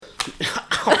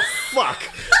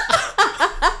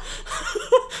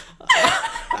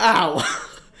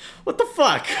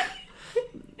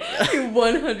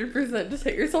100%. Just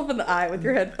hit yourself in the eye with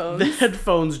your headphones. The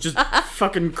headphones just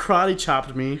fucking karate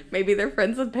chopped me. Maybe they're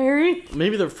friends with Perry.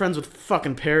 Maybe they're friends with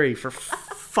fucking Perry, for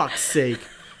fuck's sake.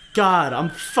 God, I'm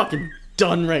fucking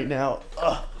done right now.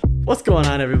 Ugh. What's going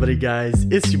on, everybody, guys?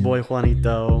 It's your boy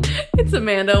Juanito. It's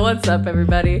Amanda. What's up,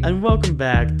 everybody? And welcome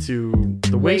back to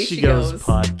The Way She Goes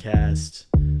podcast.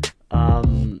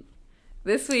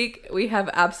 This week, we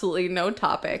have absolutely no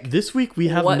topic. This week, we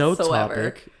have no whatsoever.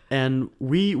 topic. And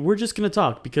we're just going to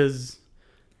talk because,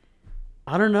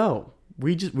 I don't know.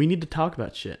 We need to talk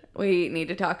about shit. We need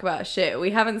to talk about shit. We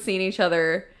haven't seen each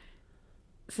other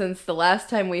since the last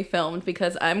time we filmed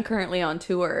because I'm currently on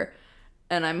tour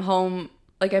and I'm home.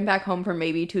 Like, I'm back home for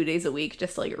maybe 2 days a week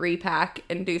just to, like, repack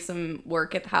and do some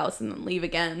work at the house and then leave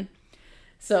again.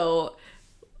 So,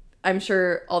 I'm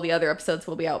sure all the other episodes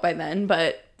will be out by then,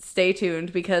 but stay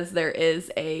tuned because there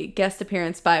is a guest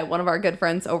appearance by one of our good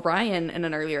friends, Orion, in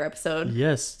an earlier episode.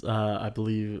 Yes, I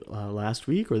believe last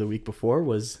week or the week before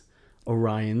was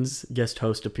Orion's guest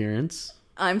host appearance.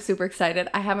 I'm super excited.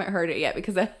 I haven't heard it yet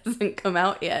because it hasn't come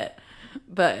out yet,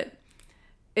 but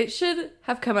it should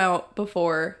have come out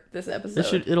before this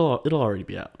episode. It'll already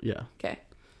be out. Yeah. Okay.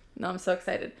 No, I'm so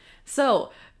excited.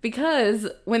 So, because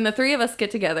when the three of us get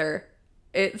together,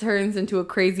 it turns into a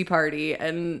crazy party,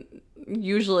 and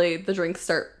usually the drinks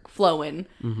start flowing,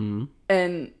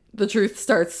 and the truth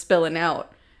starts spilling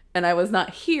out. And I was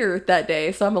not here that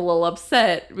day, so I'm a little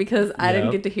upset because I didn't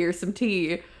get to hear some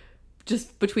tea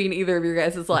just between either of your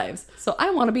guys' lives. So I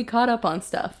want to be caught up on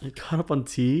stuff. You caught up on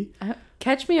tea?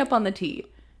 Catch me up on the tea.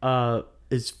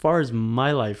 As far as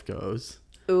my life goes,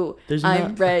 Ooh,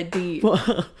 I'm ready. Well,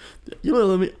 I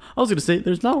was gonna say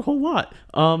there's not a whole lot.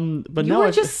 But you now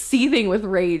were just seething with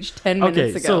rage 10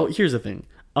 minutes ago. So here's the thing.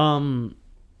 I'm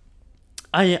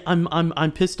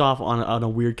pissed off on a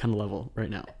weird kind of level right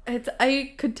now.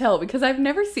 I could tell because I've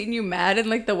never seen you mad in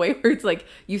like the way where it's like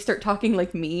you start talking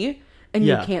like me and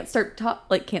you can't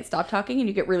stop talking and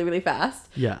you get really, really fast.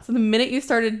 Yeah. So the minute you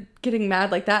started getting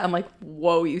mad like that, I'm like,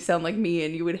 whoa, you sound like me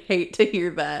and you would hate to hear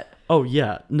that. Oh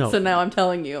yeah, no. So now I'm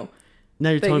telling you. Now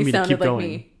you're telling me to keep going.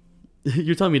 Me.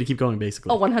 You're telling me to keep going,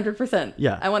 basically. Oh, 100%.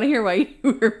 Yeah. I want to hear why you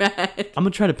were mad. I'm gonna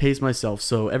try to pace myself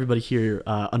so everybody here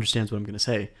understands what I'm gonna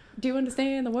say. Do you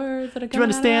understand the words that are coming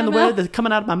out of my mouth? Do you understand the words that are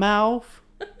coming out of my mouth?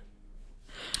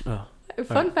 Oh.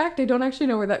 Fun fact, I don't actually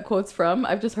know where that quote's from.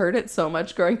 I've just heard it so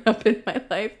much growing up in my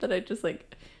life that I just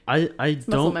like it's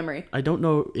muscle memory. I don't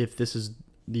know if this is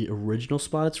the original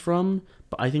spot it's from,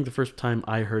 but I think the first time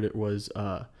I heard it was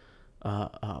what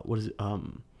is it?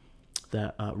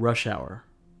 That Rush Hour.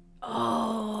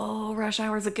 Oh, Rush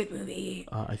Hour is a good movie.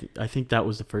 I think that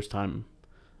was the first time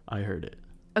I heard it.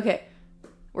 Okay.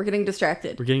 We're getting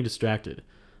distracted.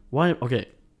 Why? Okay.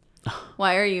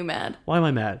 Why are you mad? Why am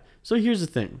I mad? So here's the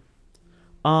thing.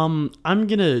 I'm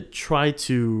gonna try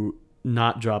to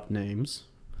not drop names.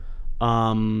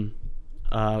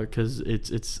 Because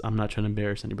it's I'm not trying to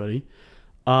embarrass anybody.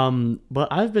 But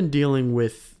I've been dealing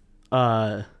with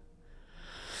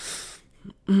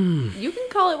You can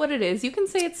call it what it is. You can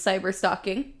say it's cyber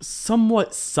stalking.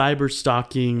 Somewhat cyber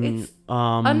stalking. It's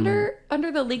under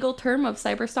the legal term of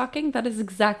cyber stalking, that is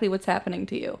exactly what's happening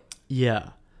to you. Yeah.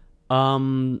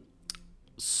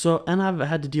 So, and I've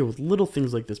had to deal with little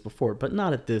things like this before, but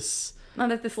not at this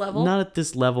level. Not at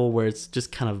this level where it's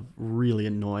just kind of really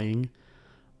annoying.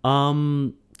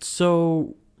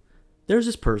 So there's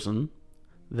this person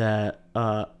that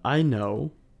I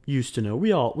used to know.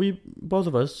 We both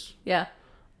of us. Yeah.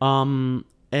 And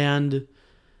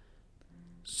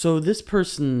so this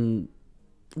person,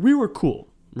 we were cool,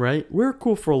 right? We were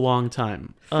cool for a long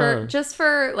time. Just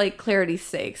for like clarity's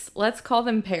sakes, let's call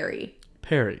them Perry.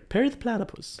 Perry the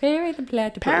platypus. Perry the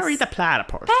platypus.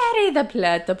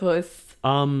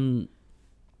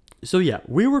 So yeah,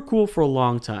 we were cool for a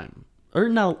long time. Or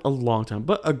not a long time,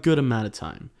 but a good amount of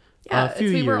time. Yeah, a few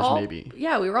years maybe.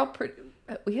 Yeah, we were all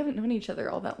we haven't known each other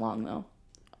all that long though.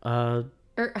 Or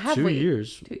have 2 we?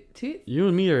 years. Two? You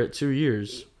and me are at 2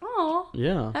 years. Oh.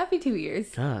 Yeah. Happy 2 years.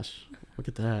 Gosh, look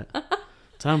at that.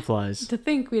 Time flies. To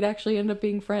think we'd actually end up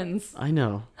being friends. I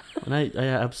know. And I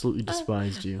absolutely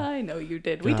despised you. I know you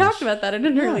did. We talked about that in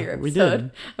an earlier episode. We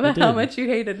did. About how much you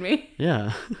hated me.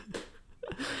 Yeah.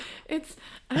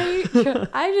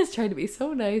 I just tried to be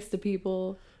so nice to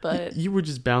people, but you were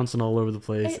just bouncing all over the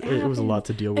place. It was a lot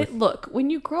to deal with. Look, when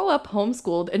you grow up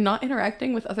homeschooled and not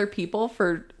interacting with other people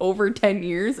for over 10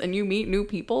 years and you meet new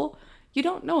people, you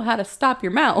don't know how to stop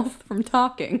your mouth from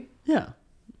talking. Yeah.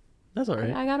 That's all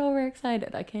right. I got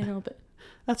overexcited. I can't help it.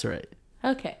 That's all right.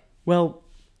 Okay. Well,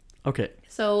 okay.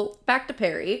 So, back to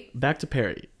Perry.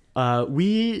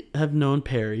 We have known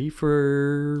Perry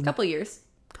for a couple years.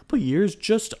 couple years,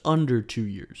 just under 2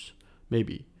 years,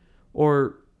 maybe,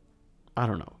 or I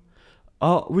don't know.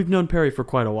 We've known Perry for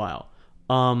quite a while,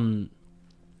 and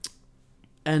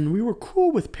we were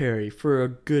cool with Perry for a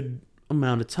good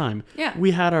amount of time. Yeah,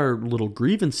 we had our little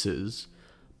grievances,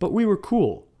 but we were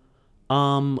cool.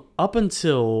 Up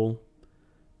until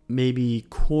maybe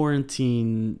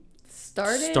quarantine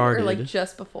started or like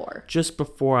just before. Just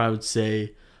before, I would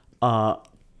say, and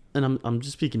I'm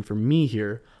just speaking for me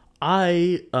here.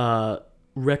 I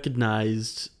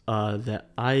recognized that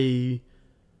I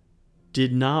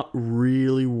did not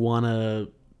really want to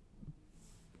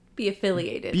be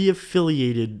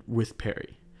affiliated with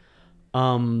Perry.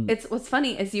 It's what's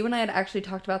funny is you and I had actually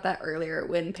talked about that earlier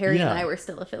when Perry and I were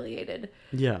still affiliated.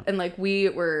 Yeah. And like we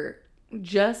were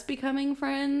just becoming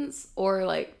friends, or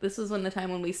like this was when the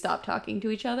time when we stopped talking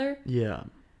to each other. Yeah.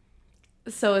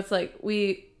 So it's like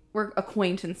we were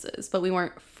acquaintances, but we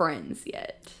weren't friends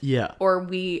yet. Yeah. Or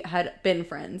we had been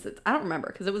friends. I don't remember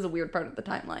because it was a weird part of the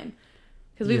timeline.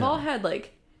 Because we've all had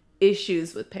like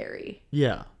issues with Perry.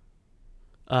 Yeah.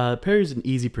 Perry's an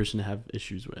easy person to have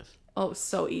issues with. Oh,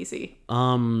 so easy.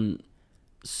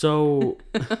 So,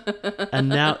 and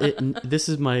now this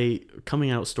is my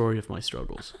coming out story of my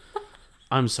struggles.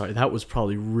 I'm sorry, that was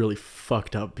probably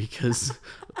fucked up because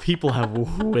people have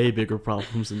way bigger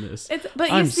problems than this.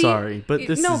 I'm sorry, but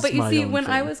this is my own thing. No, but you see, when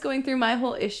I was going through my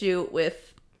whole issue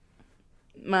with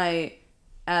my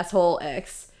asshole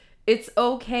ex, it's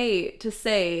okay to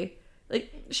say,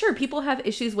 like, sure, people have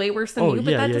issues way worse than you,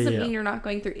 but that doesn't mean you're not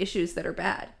going through issues that are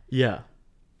bad. Yeah.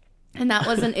 And that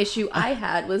was an issue I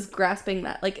had, was grasping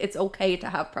that, like, it's okay to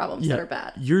have problems that are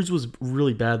bad. Yours was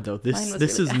really bad, though. This really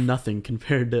is bad. Nothing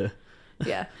compared to...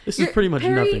 Yeah. This is pretty much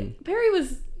nothing. Perry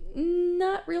was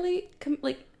not really,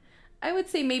 like, I would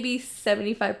say maybe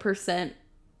 75%,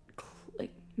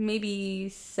 like, maybe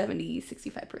 70,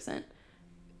 65%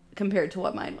 compared to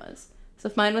what mine was. So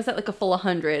if mine was at, like, a full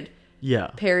 100,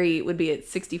 Perry would be at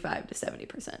 65 to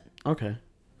 70%. Okay.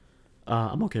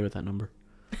 I'm okay with that number.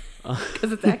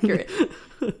 Because it's accurate.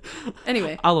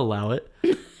 Anyway. I'll allow it.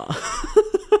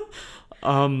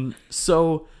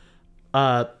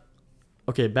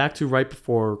 Okay, back to right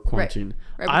before quarantine.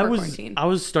 Right before quarantine. I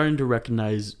was starting to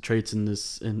recognize traits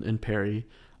in Perry,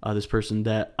 this person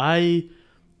that I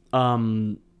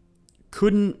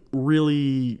couldn't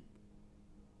really...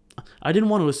 I didn't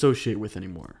want to associate with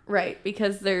anymore. Right,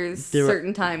 because there's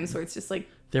certain times where it's just like...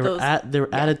 There were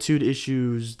attitude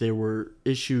issues. There were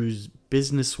issues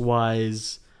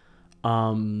business-wise,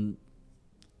 and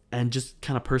just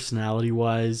kind of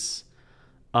personality-wise,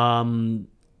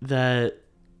 that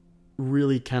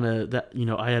really kind of,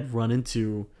 I had run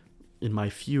into in my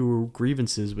few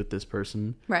grievances with this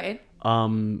person. Right.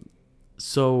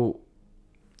 So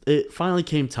it finally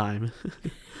came time.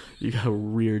 You got a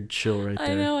weird chill right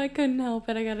there. I know, I couldn't help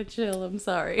it. I got to chill. I'm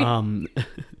sorry.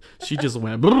 She just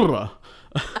went...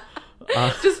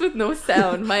 just with no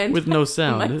sound. With no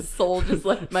sound. My soul just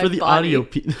left my for the body. Audio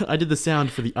I did the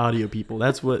sound for the audio people.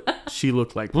 That's what she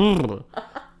looked like. I'm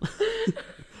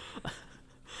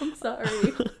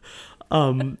sorry.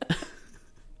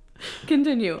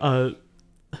 Continue. Where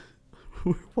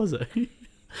was I?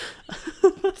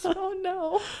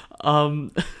 Oh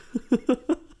no.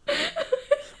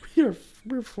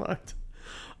 We're fucked.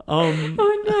 Oh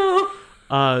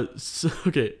no. So,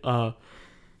 okay.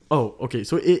 Okay.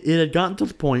 So it had gotten to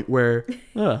the point where,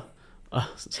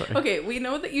 sorry. Okay, we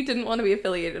know that you didn't want to be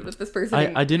affiliated with this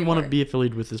person. I didn't want to be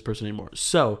affiliated with this person anymore.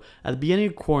 So at the beginning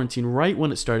of quarantine, right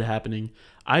when it started happening,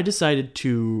 I decided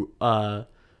to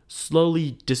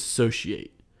slowly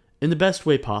dissociate in the best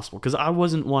way possible because I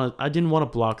didn't want to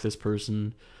block this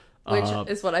person. Which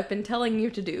is what I've been telling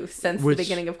you to do since the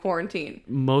beginning of quarantine.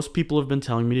 Most people have been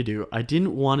telling me to do. I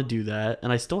didn't want to do that,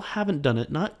 and I still haven't done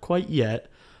it. Not quite yet.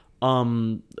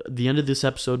 The end of this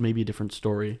episode may be a different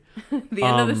story. The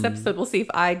end of this episode, we'll see if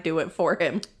I do it for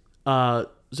him.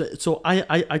 So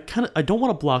I don't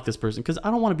want to block this person because I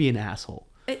don't want to be an asshole.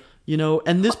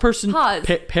 And this person,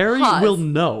 Perry will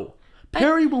know.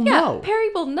 Perry will know. Perry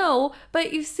will know,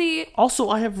 but you see... Also,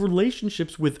 I have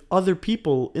relationships with other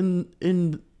people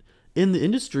in the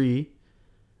industry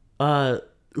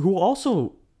who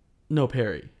also know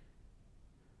Perry.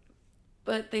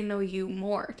 But they know you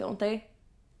more, don't they?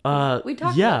 We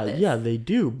talked about this. Yeah, they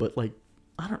do, but like,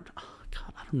 I don't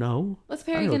know. What's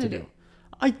Perry gonna do?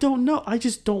 I don't know. I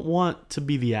just don't want to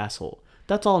be the asshole.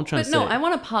 That's all I'm trying to say. But no, I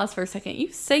want to pause for a second.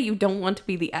 You say you don't want to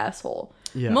be the asshole.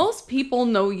 Yeah. Most people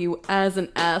know you as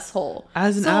an asshole.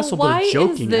 As an asshole, but a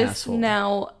joking asshole. Why is this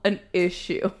now an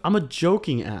issue? I'm a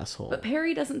joking asshole. But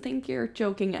Perry doesn't think you're a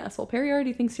joking asshole. Perry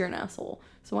already thinks you're an asshole.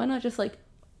 So why not just like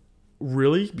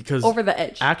really, because over the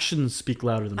edge. Actions speak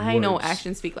louder than words. I know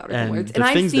actions speak louder than words, the and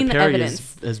I've things seen that the Perry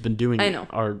evidence. has been doing I know.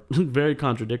 are very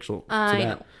contradictory to I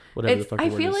that. know. Whatever the fuck the I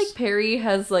word feel is. like Perry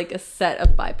has like a set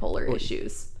of bipolar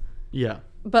issues, Yeah.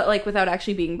 but like without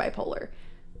actually being bipolar.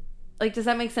 Like, does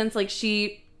that make sense? Like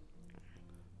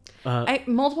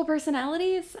multiple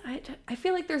personalities. I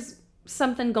feel like there's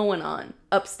something going on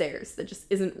upstairs that just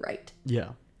isn't right. Yeah.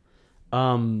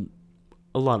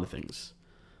 A lot of things.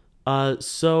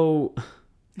 So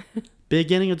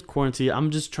beginning of quarantine,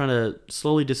 I'm just trying to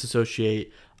slowly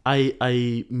disassociate.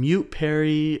 I mute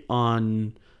Perry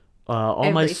on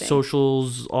all my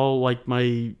socials, all like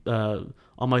my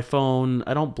on my phone.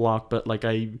 I don't block, but like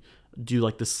I do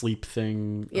like the sleep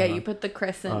thing. Yeah, you put the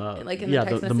crescent like in the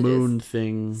text the messages. moon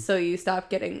thing. So you stop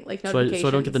getting like notifications. So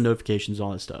I don't get the notifications,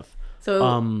 all that stuff.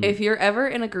 So if you're ever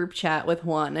in a group chat with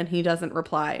Juan and he doesn't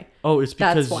reply, it's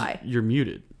because that's why. You're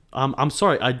muted. I'm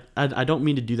sorry. I don't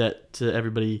mean to do that to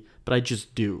everybody, but I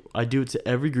just do. I do it to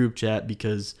every group chat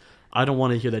because I don't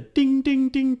want to hear that ding ding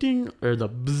ding ding or the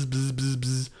bzz bzz bzz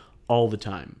bzz all the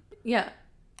time. Yeah.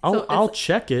 I'll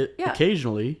check it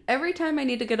occasionally. Every time I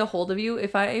need to get a hold of you,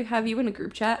 if I have you in a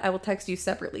group chat, I will text you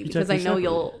separately because I know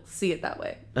you'll see it that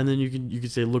way. And then you can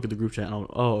say, look at the group chat, and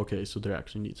okay, so they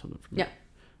actually need something from me.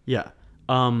 Yeah.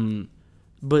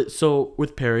 But so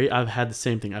with Perry, I've had the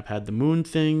same thing. I've had the moon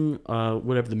thing,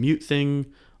 whatever, the mute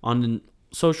thing on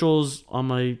socials, on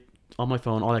my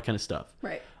phone, all that kind of stuff.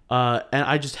 Right. And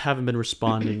I just haven't been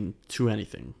responding to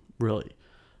anything really.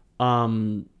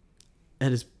 And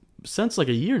it's since like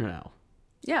a year now.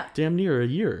 Yeah. Damn near a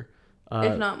year.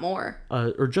 If not more.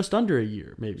 Or just under a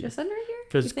year, maybe. Just under a year?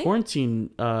 Because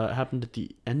quarantine happened at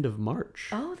the end of March.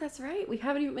 Oh, that's right. We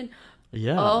haven't even been...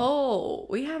 Yeah. Oh,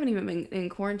 we haven't even been in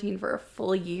quarantine for a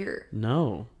full year.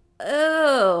 No.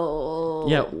 Oh.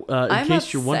 Yeah, in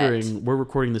case you're wondering, we're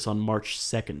recording this on March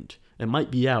 2nd. It might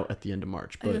be out at the end of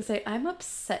March. But I was going to say, I'm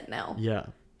upset now. Yeah.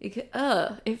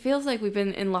 It feels like we've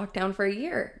been in lockdown for a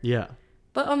year. Yeah.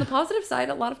 But on the positive side,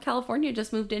 a lot of California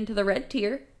just moved into the red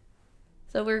tier.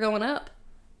 So we're going up.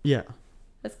 Yeah.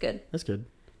 That's good. That's good.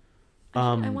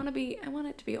 I want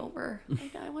it to be over.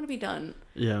 I want to be done.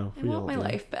 Yeah. I want my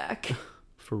life back.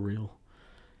 For real.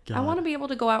 God. I want to be able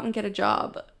to go out and get a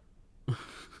job.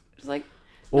 It's like,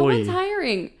 no one's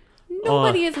hiring.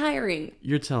 Nobody is hiring.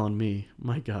 You're telling me.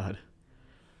 My God.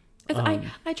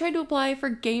 I tried to apply for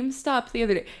GameStop the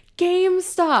other day.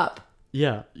 GameStop.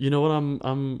 Yeah. You know what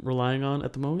I'm relying on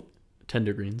at the moment?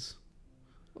 Tender Greens.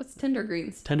 What's Tender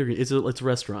Greens? Tender Greens. It's a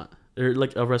restaurant. Or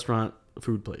like a restaurant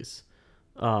food place.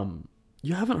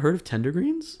 You haven't heard of Tender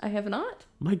Greens? I have not.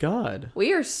 My God.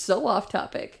 We are so off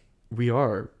topic. We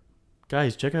are.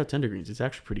 Guys, check out Tender Greens. It's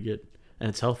actually pretty good. And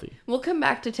it's healthy. We'll come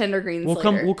back to Tender Greens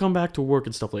later. We'll come back to work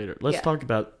and stuff later. Let's talk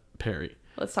about Perry.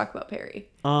 Let's talk about Perry.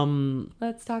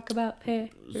 Let's talk about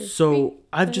Perry. So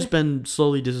I've just been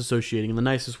slowly disassociating in the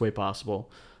nicest way possible.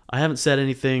 I haven't said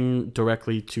anything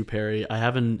directly to Perry. I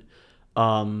haven't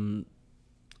and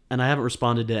I haven't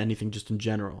responded to anything just in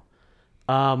general.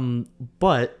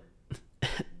 But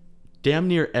damn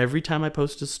near every time I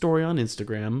post a story on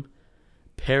Instagram,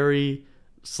 Perry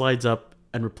slides up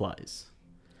and replies.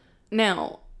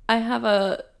 Now, I have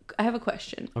a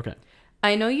question. Okay.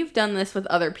 I know you've done this with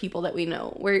other people that we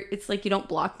know, where it's like you don't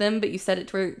block them, but you set it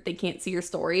to where they can't see your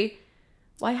story.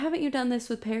 Why haven't you done this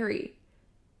with Perry?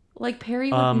 Like,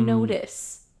 Perry would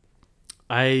notice.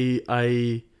 Well,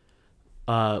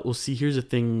 see, here's the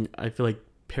thing. I feel like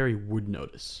Perry would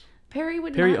notice. Perry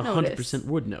 100%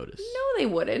 would notice. No, they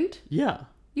wouldn't. Yeah.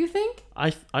 You think?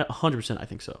 I 100% I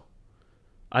think so.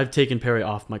 I've taken Perry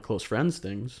off my close friends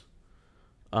things.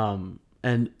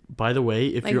 And by the way,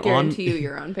 if you're on... I guarantee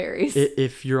you're on Perry's.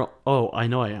 If you're... Oh, I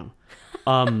know I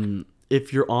am.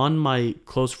 If you're on my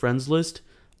close friends list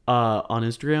on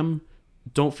Instagram,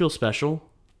 don't feel special.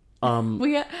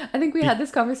 I think we had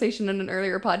this conversation in an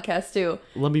earlier podcast too.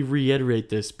 Let me reiterate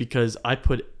this because I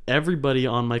put everybody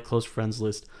on my close friends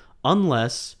list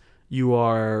unless you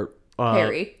are...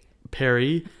 Perry.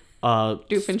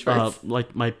 Doofenshmirtz.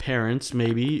 Like my parents,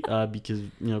 maybe, because,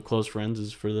 close friends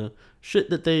is for the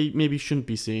shit that they maybe shouldn't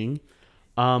be seeing.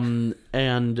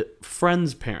 And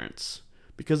friends' parents.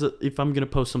 Because if I'm going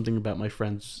to post something about my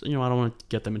friends, I don't want to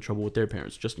get them in trouble with their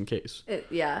parents, just in case.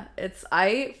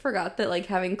 I forgot that, like,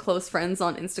 having close friends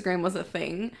on Instagram was a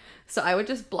thing. So I would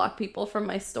just block people from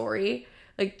my story.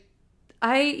 Like,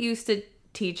 I used to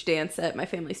teach dance at my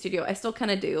family studio. I still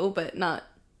kind of do, but not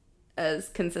as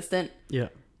consistent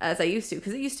as I used to.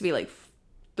 Because it used to be, like,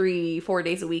 3-4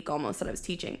 days a week almost that I was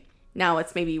teaching. Now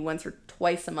it's maybe once or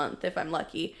twice a month if I'm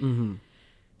lucky. Mm-hmm.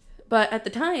 But at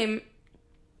the time...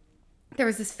 there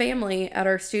was this family at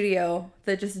our studio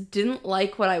that just didn't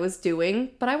like what I was doing,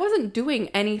 but I wasn't doing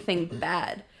anything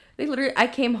bad. I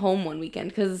came home one weekend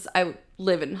because I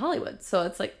live in Hollywood, so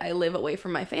it's like I live away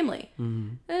from my family.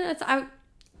 And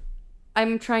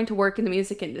I'm trying to work in the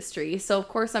music industry, so of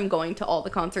course I'm going to all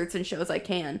the concerts and shows I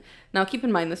can. Now keep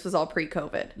in mind this was all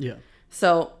pre-COVID. Yeah.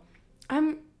 So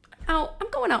I'm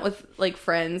going out with like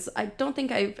friends. I don't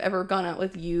think I've ever gone out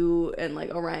with you and like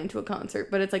Orion to a concert,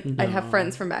 but it's like I'd have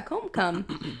friends from back home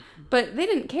come. But they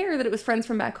didn't care that it was friends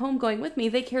from back home going with me.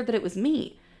 They cared that it was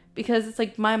me. Because it's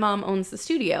like my mom owns the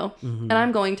studio and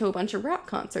I'm going to a bunch of rock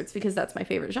concerts because that's my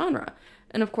favorite genre.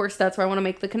 And of course, that's where I want to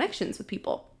make the connections with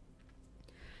people.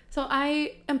 So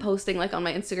I am posting like on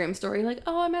my Instagram story, like,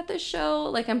 oh, I'm at this show.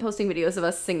 Like I'm posting videos of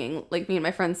us singing, like me and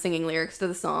my friends singing lyrics to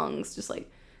the songs, just like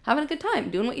having a good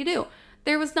time, doing what you do.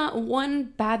 There was not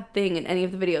one bad thing in any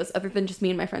of the videos other than just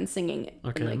me and my friends singing.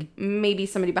 Okay. And like maybe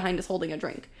somebody behind us holding a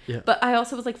drink. Yeah. But I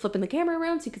also was like flipping the camera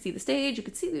around so you could see the stage. You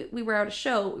could see that we were at a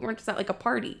show. We weren't just at like a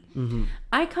party.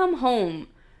 I come home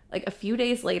like a few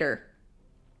days later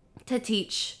to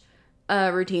teach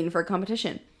a routine for a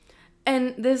competition.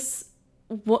 And this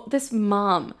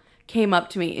mom came up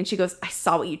to me and she goes, I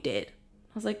saw what you did.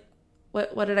 I was like,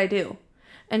 what did I do?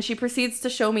 And she proceeds to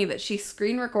show me that she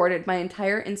screen recorded my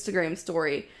entire Instagram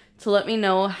story to let me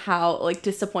know how, like,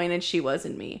 disappointed she was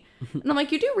in me. And I'm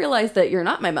like, you do realize that you're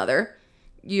not my mother.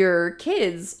 Your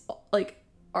kids, like,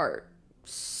 are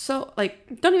so,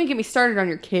 like, don't even get me started on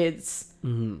your kids.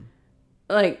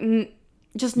 Like,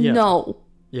 just no.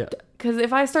 Yeah. Because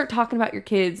if I start talking about your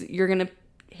kids, you're going to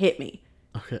hit me.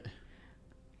 Okay.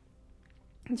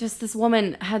 Just this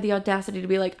woman had the audacity to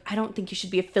be like, I don't think you should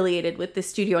be affiliated with this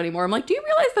studio anymore. I'm like, do you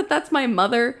realize that that's my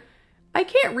mother? I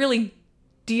can't really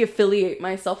de-affiliate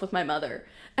myself with my mother.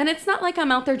 And it's not like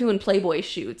I'm out there doing Playboy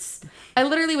shoots. I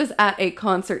literally was at a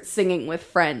concert singing with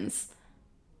friends.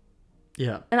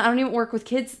 Yeah. And I don't even work with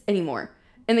kids anymore.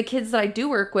 And the kids that I do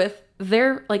work with,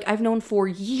 they're like, I've known for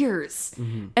years.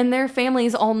 And their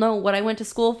families all know what I went to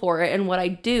school for and what I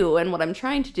do and what I'm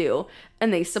trying to do.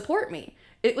 And they support me.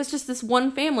 It was just this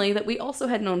one family that we also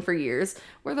had known for years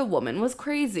where the woman was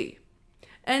crazy.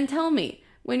 And tell me,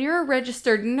 when you're a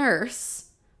registered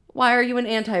nurse, why are you an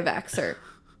anti-vaxxer?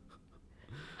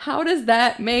 How does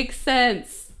that make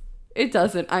sense? It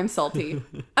doesn't. I'm salty.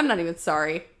 I'm not even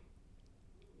sorry.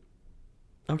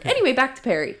 Okay. Anyway, back to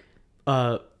Perry.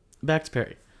 Back to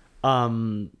Perry.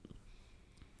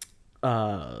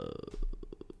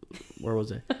 Where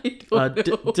was I?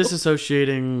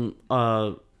 Disassociating,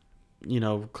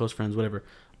 close friends, whatever.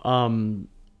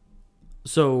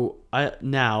 So I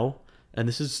now, and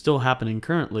this is still happening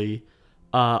currently,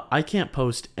 I can't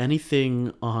post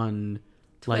anything on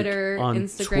Twitter,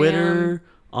 Instagram. Twitter,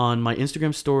 on my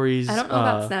Instagram stories. I don't know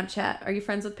about Snapchat. Are you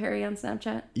friends with Perry on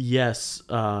Snapchat? Yes,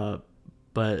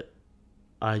 but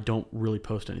I don't really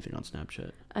post anything on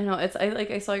Snapchat. I know.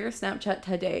 I saw your Snapchat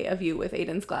today of you with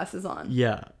Aiden's glasses on.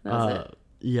 Yeah. That was it.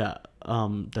 Yeah.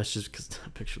 That's just because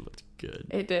that picture looked good.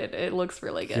 It did. It looks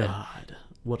really good. God,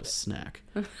 what a snack.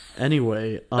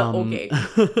 Anyway. Okay.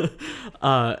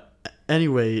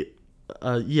 Anyway.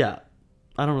 Yeah.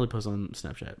 I don't really post on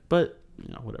Snapchat, but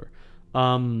whatever.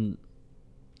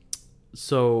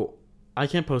 So I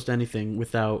can't post anything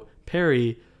without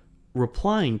Perry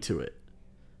replying to it.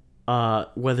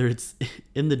 Whether it's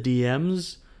in the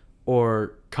DMs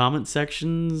or comment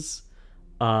sections,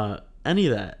 any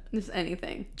of that. Just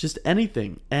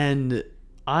anything. And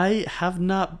I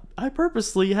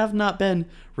purposely have not been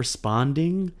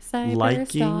responding,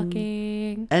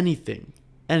 liking, anything.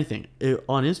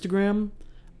 On Instagram,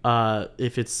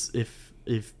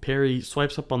 if Perry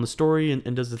swipes up on the story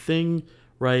and does the thing,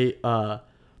 right,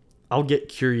 I'll get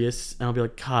curious and I'll be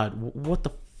like, God, what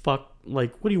the fuck?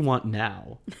 Like, what do you want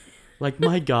now? Like,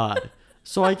 my God.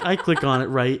 So I click on it,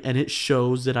 right, and it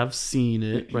shows that I've seen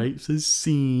it, right? It says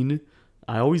seen.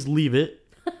 I always leave it,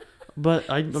 but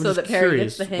I'm so just that Perry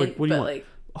curious. Gets the hint, like, what do you want? Like...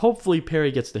 Hopefully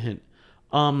Perry gets the hint.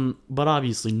 But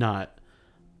obviously not.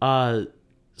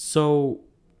 So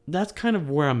that's kind of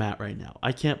where I'm at right now.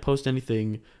 I can't post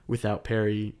anything without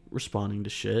Perry responding to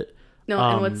shit. No,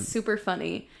 and what's super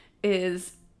funny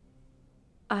is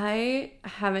I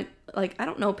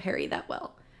don't know Perry that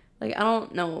well. Like, I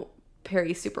don't know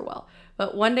Perry super well.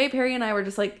 But one day Perry and I were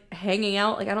just like hanging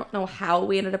out. Like, I don't know how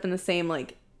we ended up in the same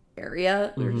like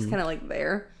area. We were just kind of like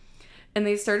there. And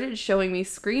they started showing me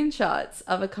screenshots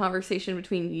of a conversation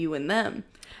between you and them.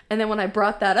 And then when I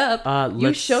brought that up,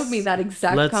 you showed me that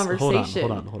exact conversation.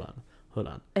 Hold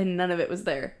on. And none of it was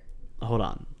there. Hold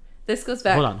on. This goes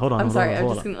back. Hold on. I'm sorry. I'm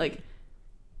just going to like...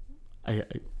 I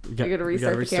got to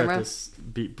restart the camera this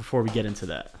before we get into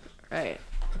that. Right.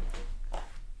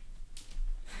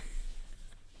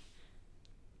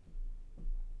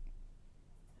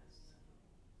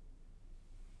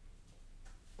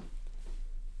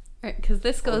 because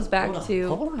this goes back to...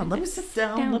 Hold on, let me sit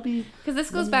down. Because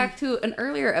this goes back to an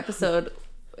earlier episode.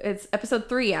 It's episode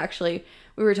 3, actually.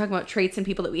 We were talking about traits and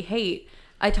people that we hate.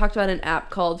 I talked about an app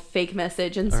called Fake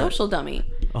Message and Social Dummy.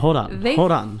 Hold on.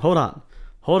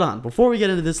 Before we get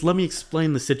into this, let me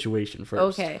explain the situation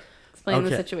first. Okay. Explain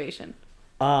the situation.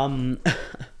 All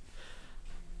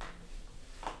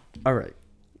right.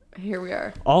 Here we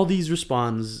are. All these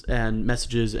responds and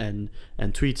messages and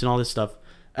tweets and all this stuff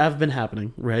have been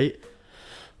happening, right?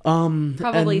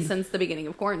 Probably since the beginning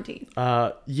of quarantine.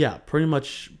 Yeah,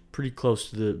 pretty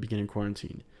close to the beginning of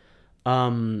quarantine.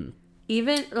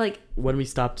 Even like when we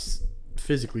stopped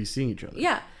physically seeing each other.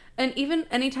 Yeah. And even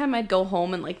anytime I'd go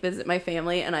home and like visit my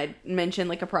family and I'd mention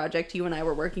like a project you and I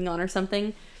were working on or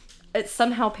something,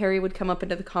 somehow Perry would come up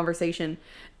into the conversation,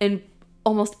 and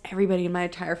almost everybody in my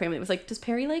entire family was like, does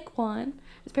Perry like Juan?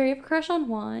 Does Perry have a crush on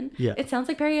Juan? Yeah. It sounds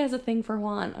like Perry has a thing for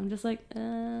Juan. I'm just like,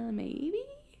 maybe?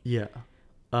 Yeah.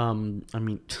 I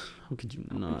mean, how could you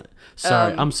not?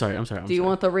 Sorry. I'm sorry. Do you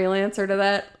want the real answer to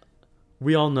that?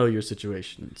 We all know your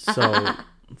situation, so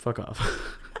fuck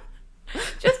off.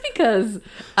 Just because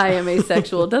I am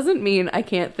asexual doesn't mean I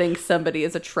can't think somebody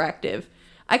is attractive.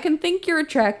 I can think you're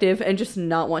attractive and just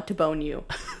not want to bone you.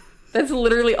 That's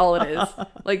literally all it is.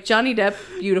 Like Johnny Depp,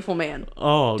 beautiful man.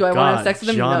 Oh, do I want to have sex with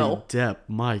him? Johnny No. Depp,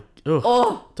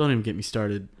 don't even get me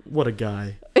started. What a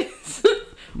guy.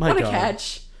 What a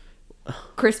catch.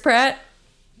 Chris Pratt,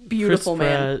 beautiful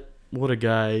man. What a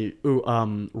guy. Ooh,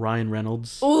 Ryan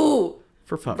Reynolds. Ooh.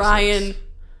 For fuck's Ryan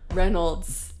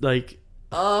Reynolds. Like.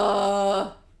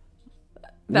 That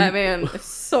man is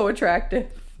so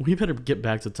attractive. We better get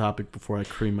back to topic before I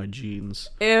cream my jeans.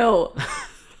 Ew.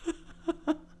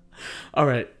 All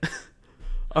right.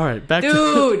 Back to...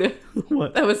 Dude.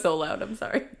 What? That was so loud. I'm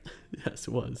sorry. Yes,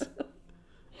 it was.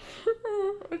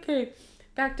 Okay.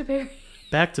 Back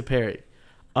to Perry.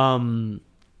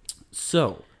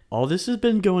 So all this has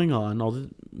been going on, all the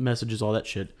messages, all that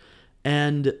shit,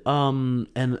 and the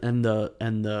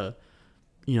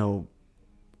you know,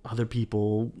 other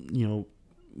people, you know,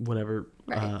 whatever.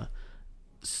 Right.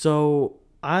 So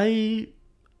I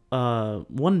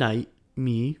one night,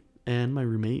 me and my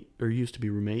roommate, or used to be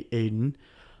roommate, Aiden.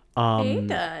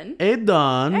 Aiden.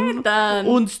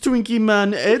 Und Twinkie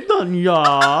Man Aiden,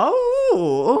 ja.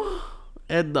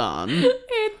 Aiden.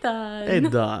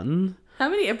 How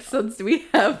many episodes do we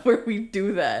have where we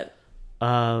do that?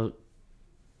 I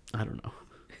don't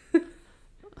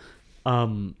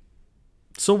know.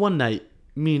 So one night,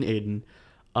 me and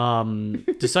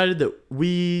Aiden decided that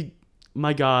we're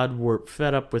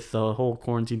fed up with the whole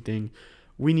quarantine thing.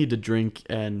 We need to drink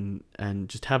and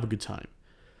just have a good time.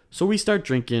 So we start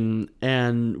drinking,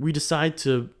 and we decide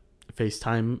to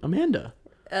FaceTime Amanda.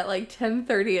 At like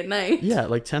 10:30 at night. Yeah,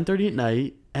 like 10:30 at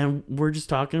night. And we're just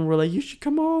talking. We're like, you should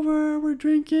come over. We're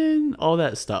drinking. All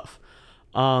that stuff.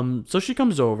 So she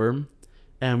comes over,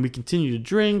 and we continue to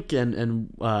drink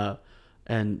and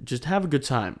just have a good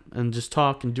time and just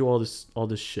talk and do all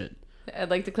this shit. I'd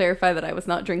like to clarify that I was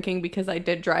not drinking because I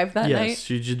did drive that night. Yes,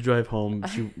 she did drive home.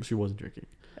 She wasn't drinking.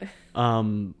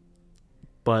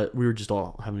 But we were just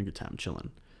all having a good time,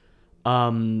 chilling.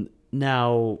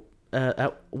 Now,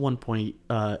 at one point,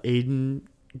 Aiden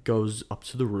goes up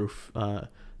to the roof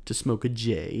to smoke a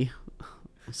J.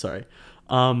 Sorry.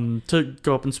 To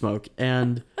go up and smoke.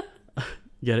 And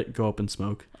get it? Go up and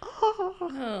smoke.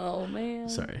 Oh, man.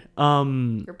 Sorry.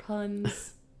 Your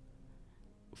puns.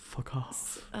 Fuck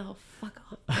off. Oh, fuck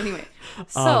off. Anyway,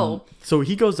 so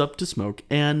he goes up to smoke,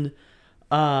 and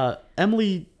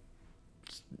Emily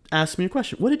asked me a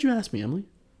question. What did you ask me, Emily?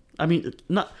 I mean,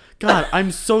 not... God,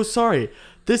 I'm so sorry.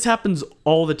 This happens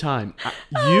all the time.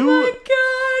 Oh my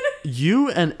God. You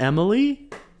and Emily,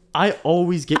 I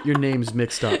always get your names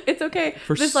mixed up. It's okay.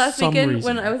 For this last some weekend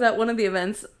reason. when I was at one of the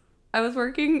events I was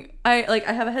working, I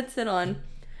have a headset on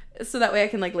so that way I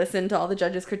can like listen to all the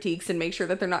judges' critiques and make sure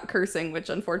that they're not cursing, which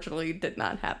unfortunately did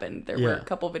not happen. There were a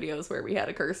couple videos where we had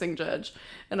a cursing judge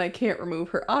and I can't remove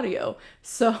her audio.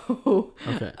 So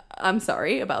okay. I'm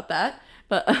sorry about that.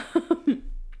 But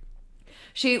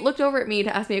she looked over at me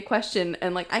to ask me a question,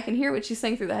 and like I can hear what she's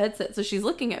saying through the headset. So she's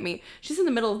looking at me. She's in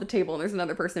the middle of the table and there's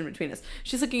another person in between us.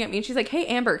 She's looking at me and she's like, "Hey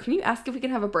Amber, can you ask if we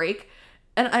can have a break?"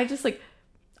 And I just like,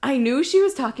 I knew she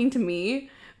was talking to me,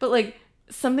 but like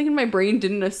something in my brain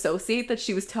didn't associate that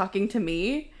she was talking to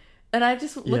me. And I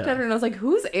just looked at her and I was like,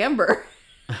 "Who's Amber?"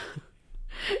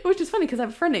 Which is funny because I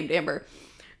have a friend named Amber.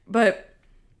 But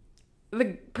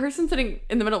the person sitting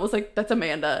in the middle was like, "That's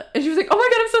Amanda." And she was like, "Oh my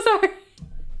God, I'm so sorry."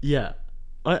 Yeah.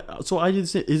 So I did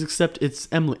say is except it's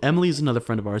Emily. Emily is another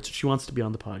friend of ours. She wants to be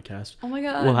on the podcast. Oh my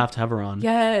god. We'll have to have her on.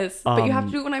 Yes, but you have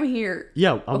to do it when I'm here.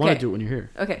 Yeah, I want to do it when you're here.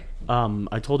 Okay.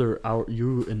 I told her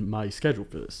you and my schedule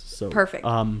for this. So perfect.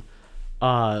 I'm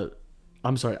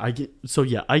sorry.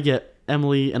 I get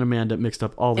Emily and Amanda mixed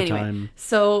up all the time.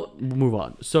 So we'll move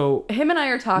on. So him and I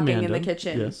are talking Amanda, in the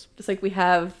kitchen. Yes. Just like we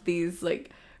have these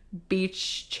like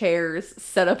beach chairs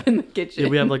set up in the kitchen. Yeah,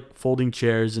 we have like folding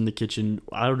chairs in the kitchen.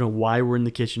 I don't know why we're in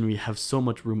the kitchen. We have so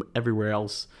much room everywhere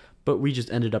else, but we just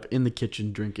ended up in the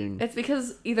kitchen drinking. It's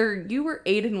because either you or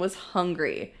Aiden was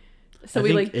hungry. So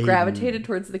we like gravitated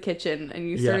towards the kitchen, and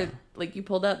you started like you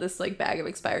pulled out this like bag of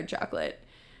expired chocolate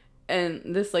and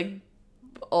this like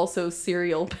also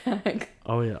cereal bag.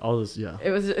 Oh yeah, all this, yeah.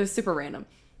 It was super random.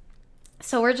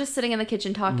 So we're just sitting in the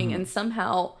kitchen talking, and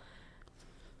somehow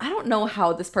I don't know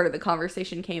how this part of the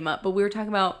conversation came up, but we were talking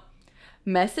about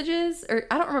messages, or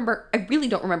I really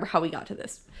don't remember how we got to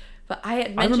this. But I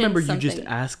had mentioned I remember something. you just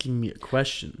asking me a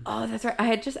question. Oh, that's right. I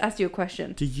had just asked you a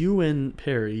question. Do you and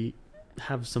Perry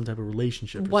have some type of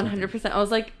relationship? 100%. I was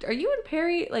like, are you and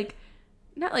Perry like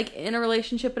not like in a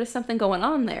relationship, but is something going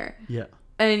on there? Yeah.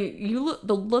 And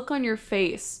the look on your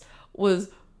face was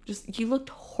just, you looked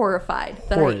horrified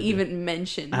that I even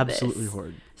mentioned Absolutely this.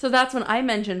 horrid. So that's when I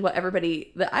mentioned what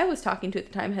everybody that I was talking to at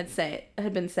the time had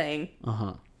been saying.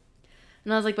 Uh-huh.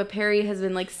 And I was like, but Perry has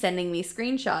been like sending me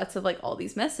screenshots of like all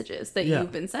these messages that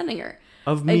you've been sending her.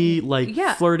 Of me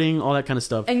flirting, all that kind of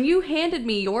stuff. And you handed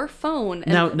me your phone.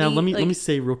 And now let me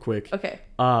say real quick. Okay.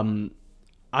 I'm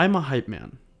a hype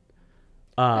man.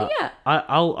 Yeah.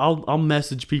 I'll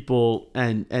message people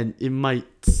and it might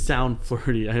sound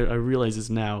flirty. I realize this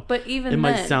now. But even it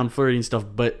might sound flirty and stuff,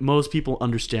 but most people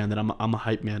understand that I'm a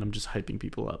hype man. I'm just hyping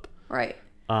people up. Right.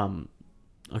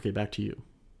 Okay, back to you.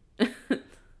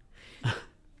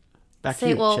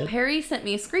 Perry sent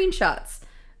me screenshots,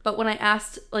 but when I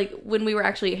asked, like when we were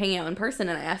actually hanging out in person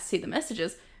and I asked to see the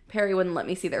messages, Perry wouldn't let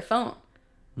me see their phone.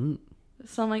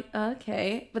 So I'm like,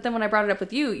 okay. But then when I brought it up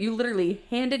with you, you literally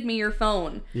handed me your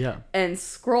phone. Yeah. And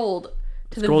scrolled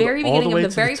to the very beginning of the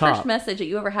very first message that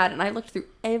you ever had. And I looked through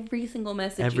every single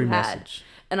message you had.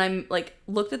 And I'm like,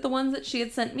 looked at the ones that she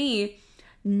had sent me.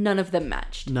 None of them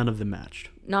matched.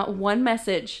 Not one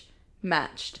message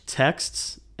matched.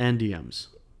 Texts and DMs.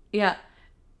 Yeah.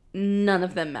 None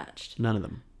of them matched. None of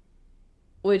them.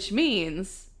 Which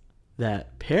means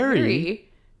that Perry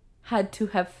had to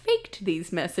have faked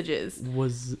these messages.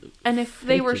 And if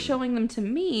they were showing them to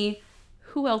me,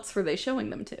 who else were they showing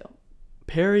them to?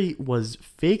 Perry was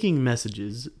faking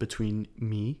messages between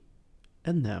me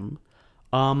and them,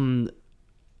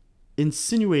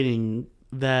 insinuating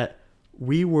that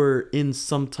we were in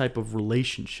some type of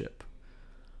relationship.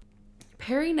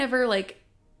 Perry never like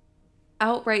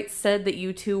outright said that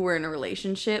you two were in a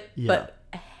relationship, but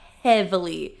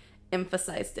heavily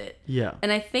emphasized it. Yeah.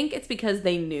 And I think it's because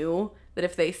they knew that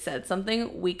if they said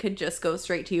something, we could just go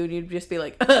straight to you and you'd just be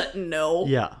like, no.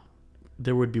 Yeah.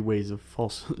 There would be ways of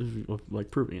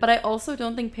like proving it. But I also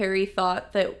don't think Perry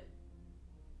thought that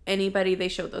anybody they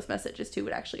showed those messages to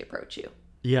would actually approach you.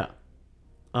 Yeah.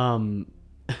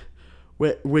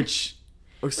 Which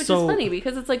is funny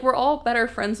because it's like we're all better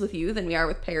friends with you than we are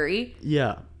with Perry.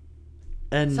 Yeah.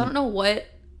 And so I don't know why.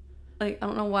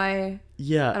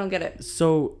 Yeah. I don't get it.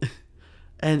 So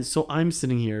I'm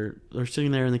sitting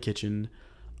there in the kitchen,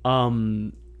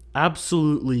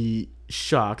 absolutely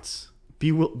shocked,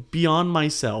 beyond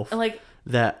myself. Like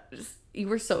that you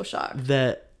were so shocked.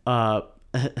 That and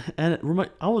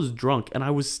I was drunk and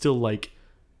I was still like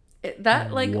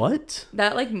what?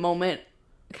 That like moment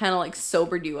kind of like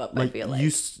sobered you up. Like, I feel like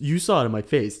you saw it in my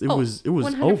face. It was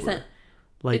 100%. Over.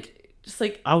 Like just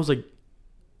like I was like,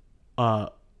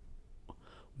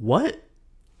 what?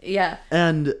 Yeah.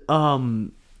 And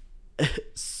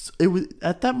it was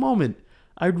at that moment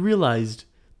I realized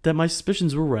that my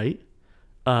suspicions were right.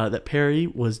 That Perry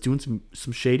was doing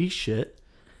some shady shit.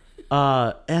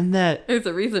 And that there's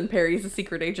a reason Perry's a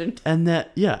secret agent. And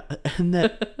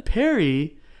that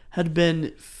Perry had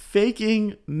been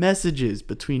faking messages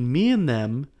between me and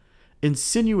them,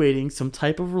 insinuating some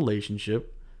type of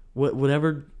relationship,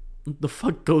 whatever the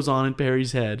fuck goes on in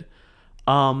Perry's head,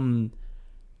 and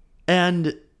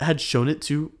had shown it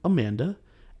to Amanda,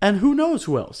 and who knows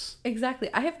who else. Exactly.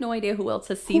 I have no idea who else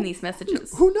has seen these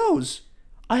messages. Who knows?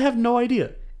 I have no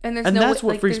idea. And that's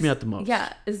what freaks me out the most.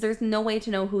 Yeah, there's no way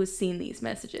to know who's seen these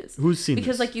messages. Who's seen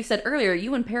because like you said earlier,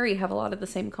 you and Perry have a lot of the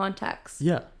same contacts.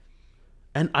 Yeah.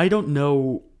 And I don't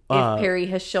know if Perry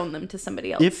has shown them to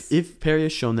somebody else. If Perry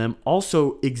has shown them,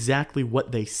 also exactly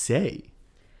what they say.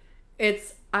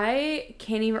 It's I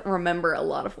can't even remember a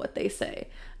lot of what they say.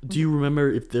 Do you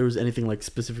remember if there was anything like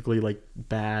specifically like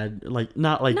bad, like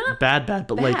not bad,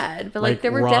 but bad, but like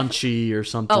there were raunchy or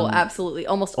something? Oh, absolutely.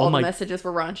 Almost all the messages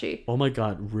were raunchy. Oh my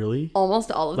God, really?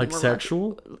 Almost all of them like were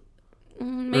sexual? Raunchy.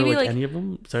 Maybe or like any of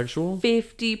them sexual?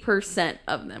 50%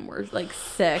 of them were like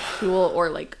sexual or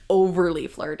like overly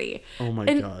flirty. Oh my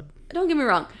God. Don't get me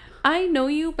wrong. I know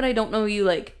you, but I don't know you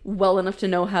like well enough to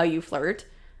know how you flirt.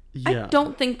 Yeah. I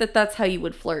don't think that that's how you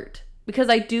would flirt. Because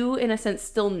I do, in a sense,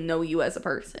 still know you as a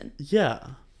person. Yeah.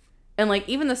 And, like,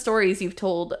 even the stories you've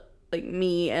told, like,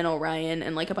 me and Orion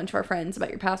and, like, a bunch of our friends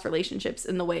about your past relationships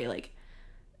in the way, like,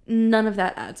 none of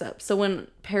that adds up. So when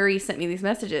Perry sent me these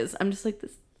messages, I'm just like,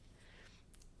 this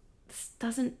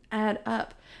doesn't add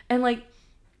up. And, like,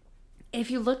 if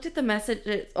you looked at the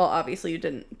messages, well, obviously you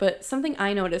didn't, but something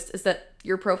I noticed is that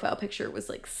your profile picture was,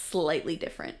 like, slightly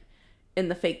different in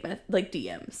the fake,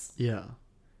 DMs. Yeah.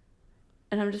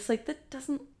 And I'm just like, that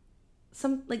doesn't...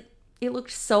 it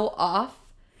looked so off.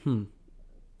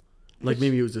 Like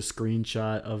maybe it was a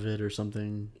screenshot of it or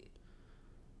something.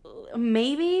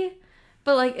 Maybe.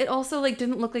 But, like, it also, like,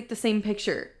 didn't look like the same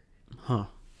picture. Huh.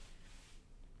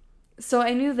 So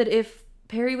I knew that if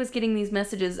Perry was getting these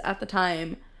messages at the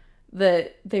time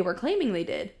that they were claiming they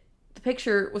did, the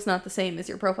picture was not the same as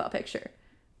your profile picture.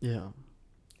 Yeah.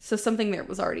 So something there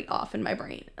was already off in my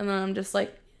brain. And then I'm just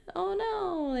like, oh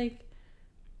no, like...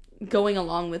 going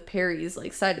along with Perry's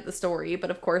like side of the story, but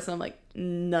of course I'm like,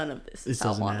 none of this is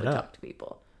how Juan would talk to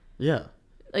people. Yeah.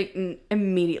 Like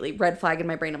immediately red flag in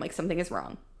my brain. I'm like, something is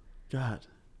wrong. God.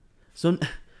 So,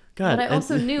 God. But I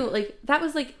also knew like that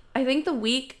was like I think the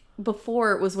week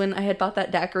before was when I had bought that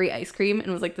daiquiri ice cream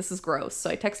and was like, this is gross. So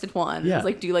I texted Juan. Yeah. I was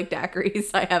like, do you like daiquiris?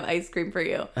 I have ice cream for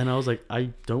you. And I was like, I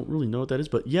don't really know what that is,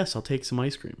 but yes, I'll take some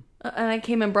ice cream. And I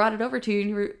came and brought it over to you, and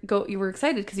you were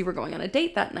excited because you were going on a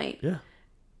date that night. Yeah.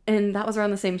 And that was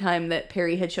around the same time that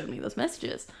Perry had showed me those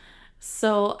messages.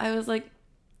 So I was like,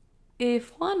 if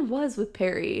Juan was with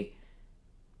Perry,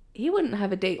 he wouldn't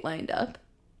have a date lined up.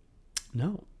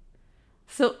 No.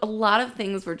 So a lot of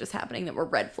things were just happening that were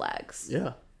red flags.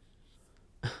 Yeah.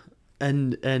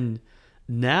 And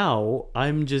now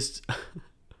I'm just...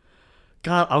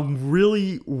 God, I'm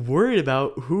really worried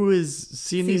about who is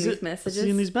seeing these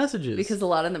messages. Because a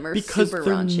lot of them are super raunchy.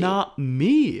 Because they're not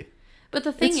me. But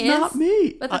the thing is, not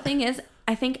me. But the thing is,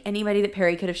 I think anybody that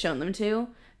Perry could have shown them to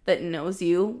that knows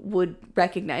you would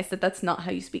recognize that that's not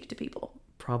how you speak to people.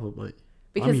 Probably.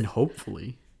 Because, I mean,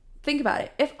 hopefully. Think about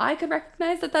it. If I could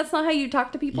recognize that that's not how you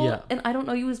talk to people, and I don't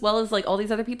know you as well as like all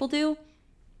these other people do,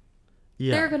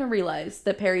 they're gonna realize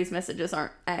that Perry's messages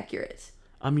aren't accurate.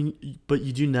 I mean, but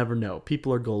you do never know.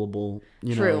 People are gullible.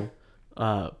 You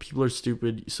know, people are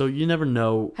stupid. So you never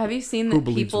know. Have you seen that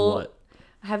people?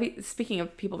 Speaking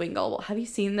of people being gullible, have you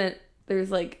seen that there's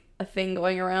like a thing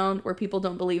going around where people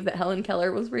don't believe that Helen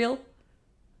Keller was real?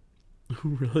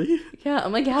 Really? Yeah,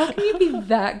 I'm like, how can you be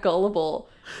that gullible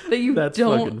that you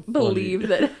don't believe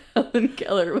that Helen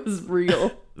Keller was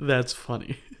real? That's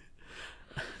funny.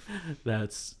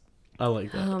 I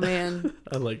like that. Oh man.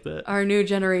 I like that. Our new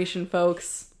generation,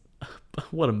 folks.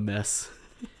 What a mess.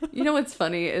 You know what's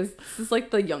funny is this is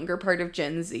like the younger part of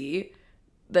Gen Z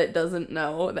that doesn't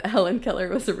know that Helen Keller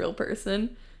was a real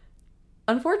person.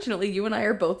 Unfortunately, you and I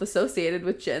are both associated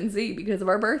with Gen Z because of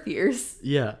our birth years.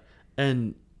 Yeah.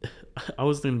 And I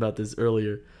was thinking about this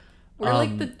earlier. We're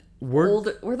like we're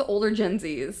the older Gen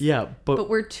Zs. Yeah, but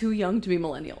we're too young to be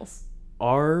millennials.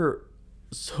 Our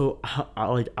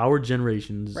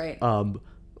generations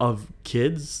of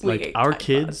kids, our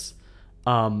kids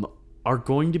are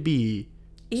going to be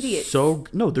idiots. They're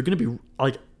going to be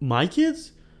like my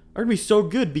kids are going to be so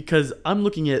good because I'm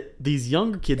looking at these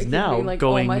younger kids now like,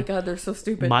 going, oh my God, they're so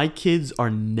stupid. My kids are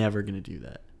never going to do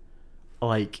that.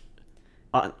 Like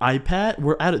an iPad,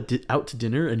 we're out to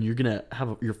dinner and you're going to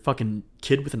have your fucking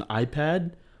kid with an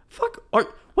iPad?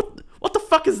 What the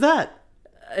fuck is that?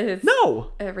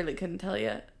 No. I really couldn't tell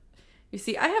you. You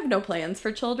see, I have no plans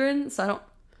for children, so I don't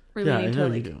really need to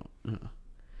like... You don't. Yeah.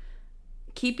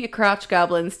 Keep your crotch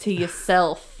goblins to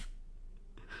yourself.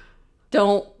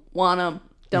 Don't want them.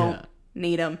 Don't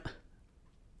need them.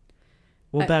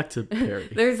 Well, back to Perry.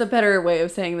 There's a better way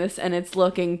of saying this, and it's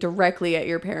looking directly at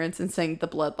your parents and saying the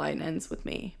bloodline ends with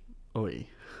me. Oy.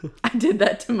 I did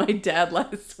that to my dad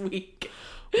last week.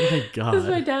 Oh my God. Because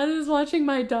my dad was watching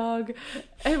my dog,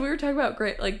 and we were talking about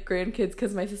grandkids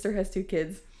because my sister has 2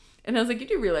 kids. And I was like, you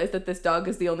do realize that this dog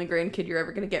is the only grandkid you're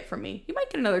ever going to get from me. You might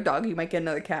get another dog, you might get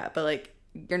another cat, but like,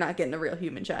 you're not getting a real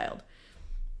human child.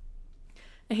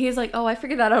 And he was like, oh, I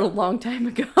figured that out a long time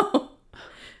ago.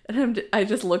 And I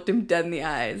just looked him dead in the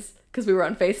eyes because we were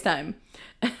on FaceTime.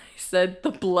 And I said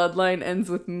the bloodline ends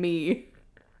with me.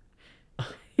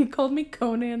 He called me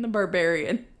Conan the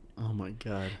Barbarian. Oh my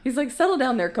god. He's like, settle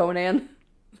down there, Conan.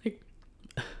 Like,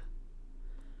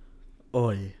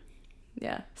 oi.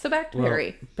 Yeah. So back to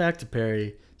Perry. Back to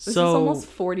Perry. This is almost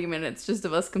 40 minutes just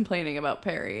of us complaining about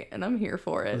Perry, and I'm here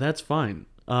for it. That's fine.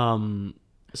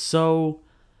 So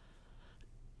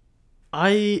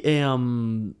I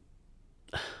am.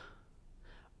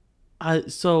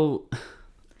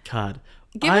 God.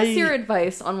 Give us your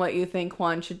advice on what you think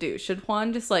Juan should do. Should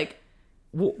Juan just like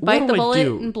bite the bullet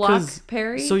and block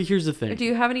Perry? So here's the thing. Or do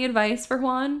you have any advice for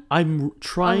Juan? I'm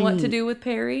trying on what to do with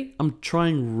Perry. I'm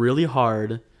trying really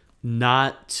hard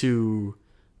not to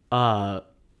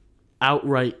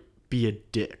outright be a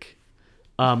dick.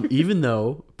 Even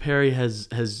though Perry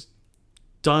has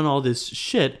done all this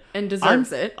shit and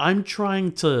deserves it. I'm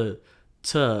trying to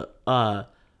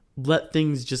let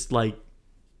things just like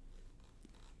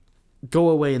go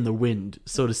away in the wind,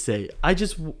 so to say. I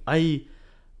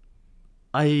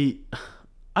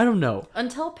don't know.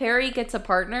 Until Perry gets a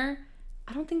partner,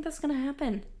 I don't think that's gonna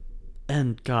happen.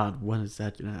 And God, when is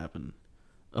that gonna happen?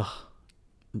 Ugh,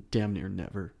 damn near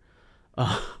never.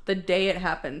 The day it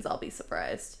happens, I'll be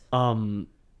surprised.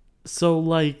 So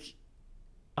like,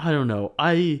 I don't know.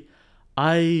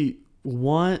 I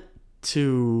want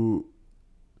to.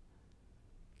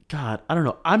 God, I don't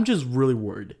know. I'm just really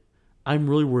worried. I'm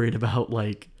really worried about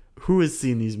like who has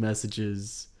seen these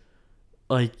messages.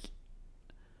 Like,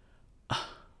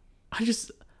 I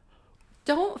just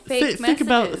don't fake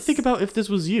messages. Think about if this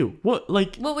was you. What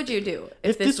would you do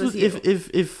if this was you?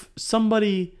 If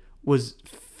somebody was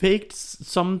faked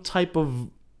some type of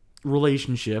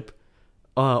relationship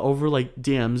over like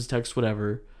DMs, text,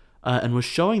 whatever, and was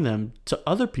showing them to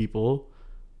other people,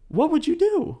 what would you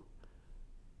do?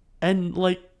 And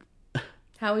like,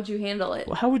 how would you handle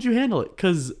it? How would you handle it?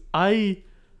 Because I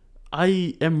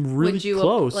am really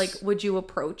close. Would you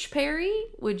approach Perry?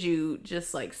 Would you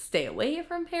just like stay away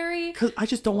from Perry? Because I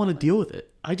just don't want to deal with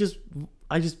it. I just.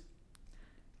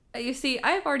 You see,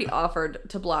 I've already offered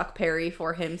to block Perry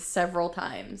for him several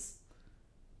times.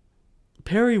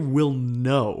 Perry will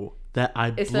know that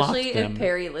I blocked them. Especially if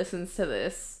Perry listens to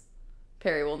this.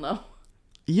 Perry will know.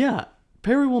 Yeah,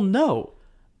 Perry will know.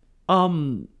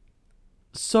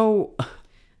 So...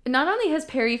 Not only has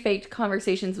Perry faked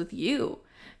conversations with you,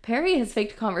 Perry has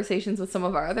faked conversations with some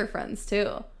of our other friends,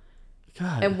 too.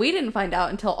 God. And we didn't find out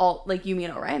until you, me,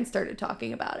 and Orion started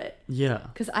talking about it. Yeah.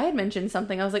 Because I had mentioned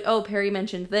something. I was like, oh, Perry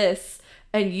mentioned this.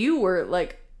 And you were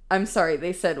like, I'm sorry,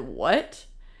 they said what?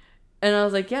 And I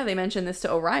was like, yeah, they mentioned this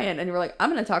to Orion. And you were like,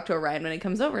 I'm going to talk to Orion when he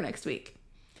comes over next week.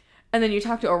 And then you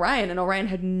talked to Orion, and Orion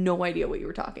had no idea what you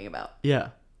were talking about. Yeah.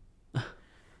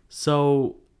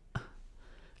 So,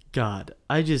 God,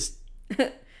 I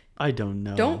don't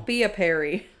know. Don't be a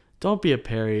Perry. Don't be a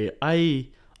Perry.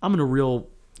 I'm in a real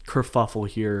kerfuffle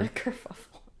here. A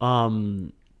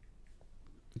kerfuffle.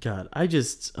 God,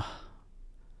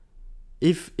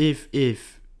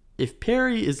 if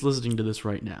Perry is listening to this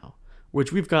right now,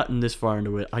 which we've gotten this far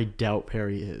into it, I doubt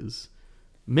Perry is.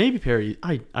 Maybe Perry,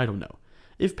 I don't know.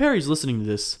 If Perry's listening to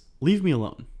this, leave me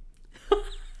alone.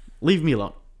 Leave me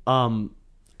alone. I'm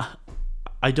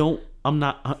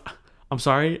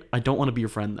sorry. I don't want to be your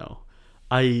friend though.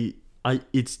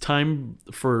 It's time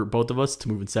for both of us to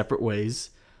move in separate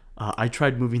ways. I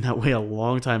tried moving that way a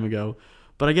long time ago,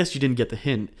 but I guess you didn't get the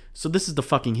hint. So this is the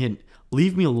fucking hint.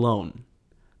 Leave me alone.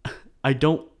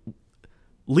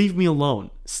 Leave me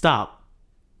alone. Stop.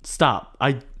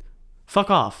 Fuck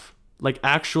off. Like,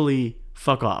 actually,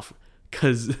 fuck off.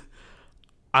 Because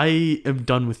I am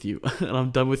done with you. And I'm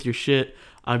done with your shit.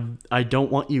 I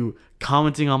don't want you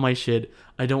commenting on my shit.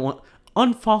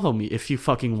 Unfollow me if you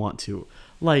fucking want to.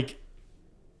 Like,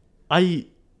 if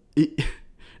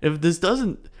this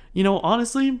doesn't,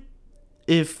 honestly,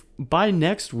 if by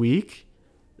next week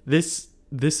this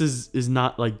is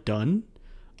not like done,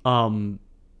 I'm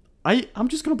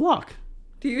just gonna block.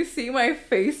 Do you see my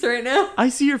face right now? I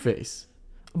see your face,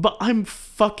 but I'm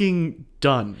fucking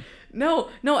done. No,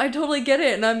 I totally get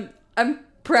it, and I'm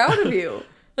proud of you.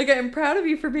 Like, I'm proud of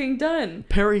you for being done.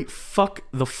 Perry, fuck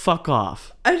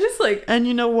off. I just like... And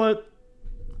you know what?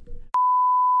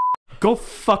 Go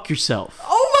fuck yourself.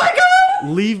 Oh my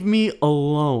god! Leave me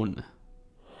alone.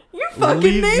 You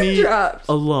fucking name dropped.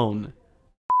 Alone.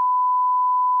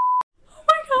 Oh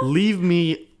my god. Leave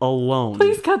me alone.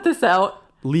 Please cut this out.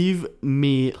 Leave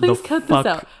me Please the cut fuck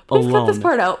this out. Please alone. cut this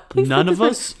part out. Please None of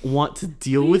us want to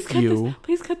deal with you.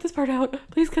 Please cut this part out.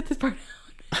 Please cut this part out.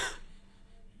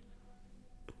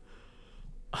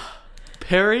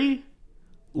 Perry,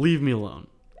 leave me alone.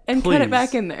 And please. cut it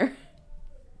back in there.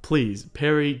 Please,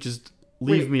 Perry, just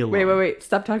Leave me alone. Wait.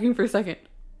 Stop talking for a second.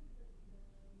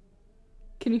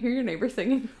 Can you hear your neighbor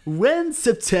singing? When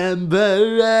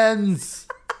September ends,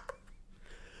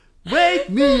 wake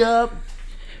me up.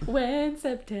 When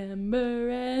September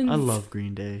ends. I love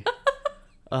Green Day.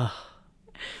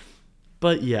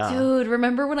 But yeah. Dude,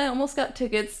 remember when I almost got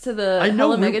tickets to the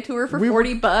Hella Mega Tour for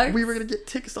 $40? We were going to get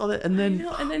tickets on it, and then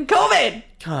COVID!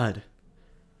 God.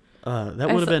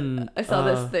 That would have been... I saw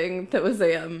this thing that was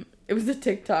it was a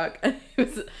TikTok, and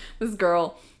it was this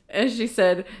girl, and she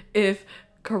said, if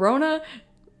Corona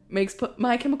makes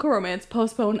My Chemical Romance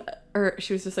postpone, or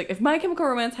she was just like, if My Chemical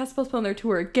Romance has to postpone their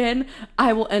tour again,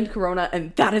 I will end Corona,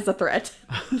 and that is a threat.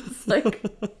 Just like...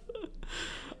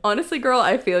 Honestly, girl,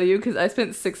 I feel you, because I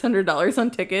spent $600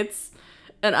 on tickets,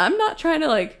 and I'm not trying to,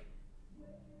 like...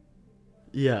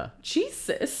 Yeah.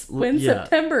 Jesus. When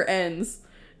September ends.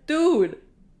 Dude.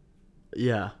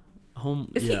 Yeah.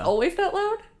 Is he always that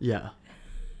loud? Yeah.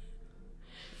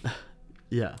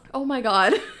 Yeah. Oh my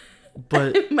god.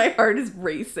 But... my heart is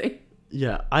racing.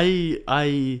 Yeah.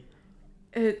 I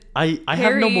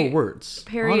have no more words,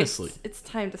 Perry, honestly. It's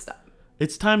time to stop.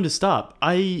 It's time to stop.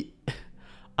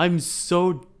 I'm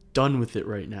so done with it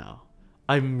right now.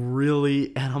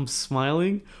 And I'm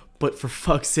smiling, but for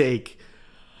fuck's sake.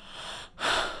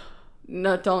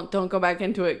 No, don't go back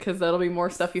into it, because that'll be more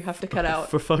stuff you have to cut out.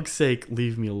 For fuck's sake,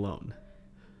 leave me alone.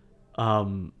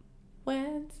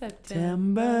 When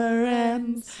September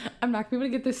ends. I'm not gonna be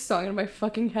able to get this song in my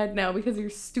fucking head now because of your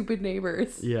stupid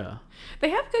neighbors. Yeah. They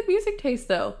have good music taste,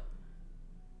 though.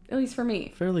 At least for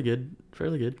me. Fairly good.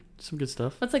 Some good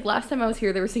stuff. It's like last time I was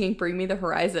here, they were singing Bring Me the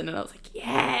Horizon, and I was like,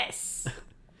 yes!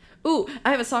 Ooh,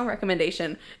 I have a song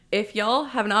recommendation. If y'all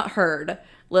have not heard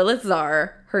Lilith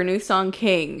Czar, her new song,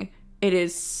 King, it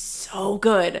is so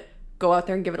good. Go out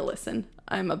there and give it a listen.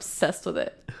 I'm obsessed with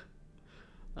it.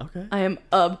 Okay. I am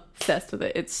obsessed with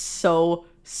it. It's so,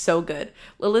 so good.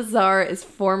 Lilith Czar is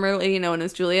formerly known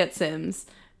as Juliet Sims.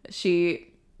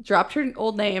 She dropped her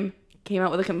old name, came out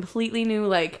with a completely new,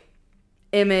 like,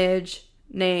 image,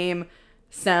 name,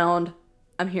 sound.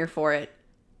 I'm here for it.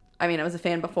 I mean, I was a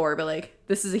fan before, but, like,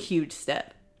 this is a huge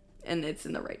step, and it's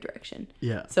in the right direction.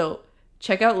 Yeah. So,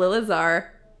 check out Lilith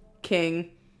Czar,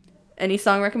 King. Any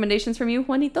song recommendations from you,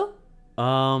 Juanito?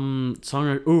 I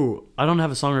don't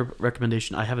have a song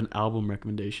recommendation. I have an album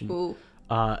recommendation. Ooh.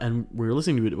 And we were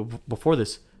listening to it before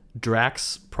this.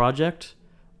 Drax Project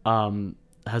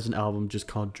has an album just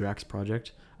called Drax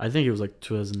Project. I think it was like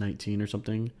 2019 or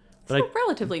something. But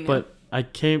relatively new. But I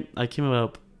came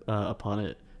up upon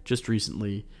it just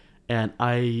recently, and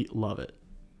I love it.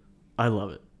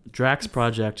 Drax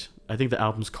Project. I think the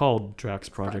album's called Drax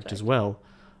Project as well.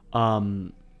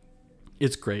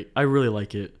 It's great. I really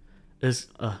like it.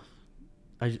 I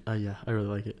really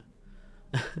like it.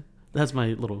 That's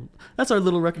our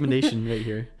little recommendation right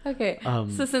here. Okay.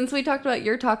 So since we talked about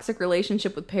your toxic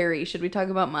relationship with Perry, should we talk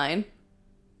about mine?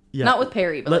 Yeah. Not with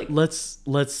Perry, but let's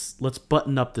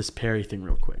button up this Perry thing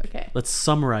real quick. Okay. Let's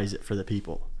summarize it for the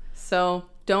people. So,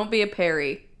 don't be a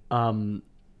Perry.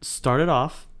 Started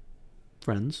off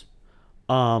friends.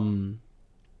 And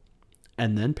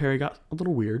then Perry got a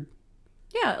little weird.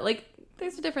 Yeah, like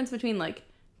there's a difference between like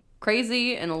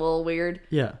crazy and a little weird.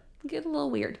 Yeah. Get a little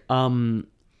weird. And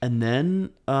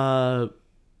then kind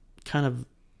of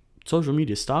social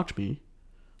media stalked me.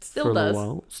 Still does. A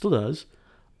while. Still does.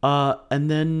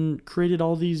 And then created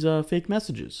all these fake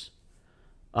messages.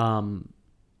 So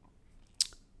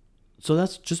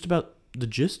that's just about the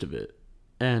gist of it.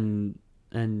 And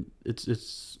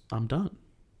it's I'm done.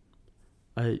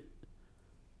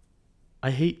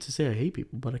 I hate to say I hate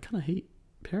people, but I kind of hate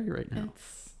Perry right now.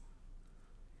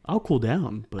 I'll cool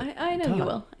down, but I know you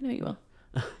will. I know you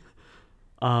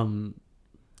will.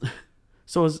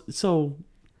 So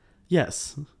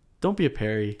yes, don't be a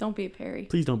Perry. Don't be a Perry.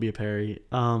 Please don't be a Perry.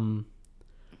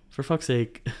 For fuck's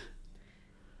sake.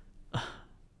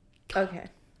 Okay.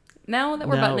 Now that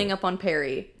we're buttoning up on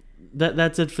Perry.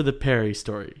 That's it for the Perry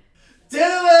story.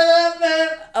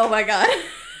 Oh my god.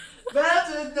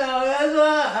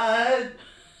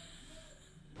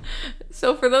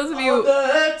 So for those of you, all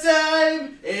the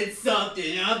time, it's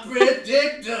something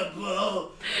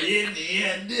unpredictable. In the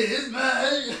end, it's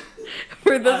mine.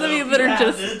 For those of you that are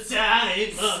just the time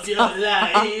of your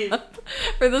life.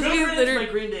 For those of you that are my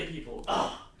Green Day people.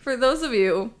 For those of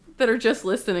you that are just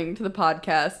listening to the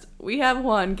podcast, we have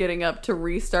Juan getting up to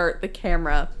restart the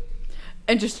camera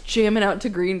and just jamming out to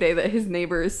Green Day that his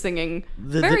neighbor is singing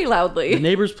very loudly. The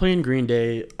neighbor's playing Green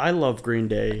Day. I love Green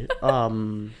Day.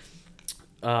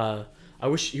 I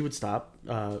wish he would stop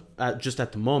just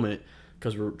at the moment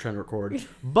because we're trying to record.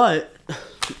 But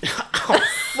oh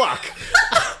fuck!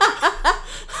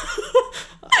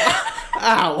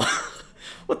 Ow!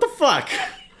 What the fuck?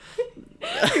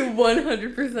 You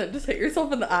 100% just hit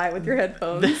yourself in the eye with your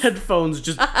headphones. The headphones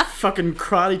just fucking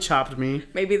karate chopped me.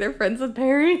 Maybe they're friends with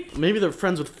Perry. Maybe they're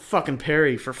friends with fucking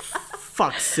Perry, for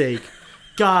fuck's sake.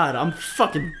 God, I'm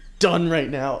fucking done right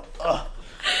now. Ugh.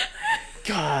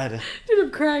 God. Dude,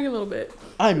 I'm crying a little bit.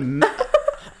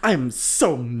 I'm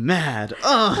so mad.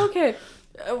 Ugh. Okay.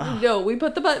 No, we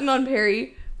put the button on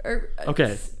Perry.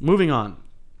 Okay, moving on.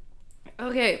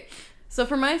 Okay. So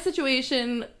for my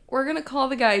situation, we're going to call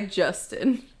the guy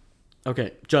Justin.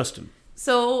 Okay, Justin.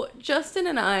 So Justin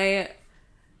and I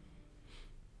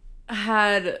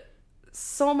had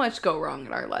so much go wrong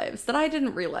in our lives that I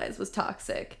didn't realize was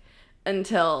toxic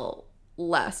until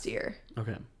last year.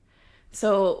 Okay.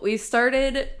 So we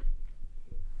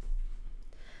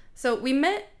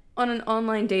met on an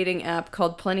online dating app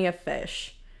called Plenty of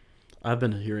Fish. I've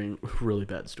been hearing really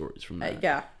bad stories from that.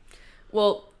 Yeah.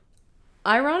 Well,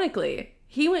 ironically,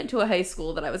 he went to a high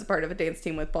school that I was a part of a dance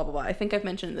team with, blah, blah, blah. I think I've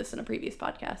mentioned this in a previous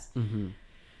podcast. Mm-hmm.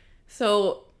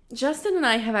 So Justin and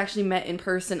I have actually met in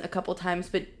person a couple times,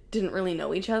 but didn't really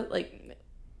know each other. Like,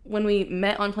 when we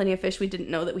met on Plenty of Fish, we didn't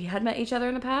know that we had met each other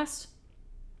in the past.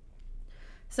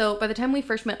 So by the time we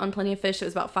first met on Plenty of Fish, it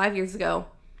was about 5 years ago.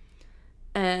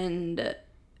 And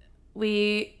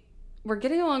we were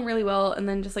getting along really well. And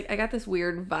then just like, I got this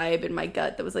weird vibe in my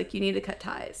gut that was like, you need to cut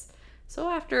ties. So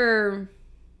after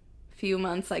a few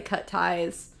months, I cut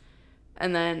ties.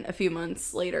 And then a few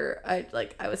months later,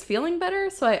 I was feeling better.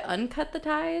 So I uncut the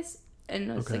ties.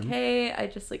 And I was like, hey, I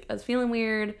was feeling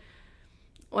weird.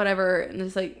 Whatever. And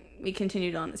just like, we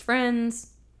continued on as friends.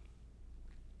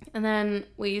 And then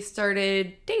we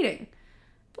started dating.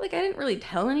 But like, I didn't really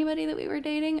tell anybody that we were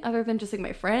dating other than just like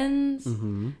my friends.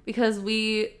 Mm-hmm. Because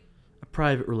a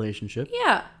private relationship.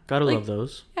 Yeah. Gotta love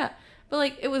those. Yeah. But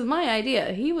like, it was my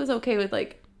idea. He was okay with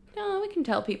like, no, we can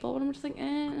tell people. But I'm just like,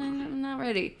 I'm not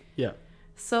ready. Yeah.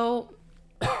 So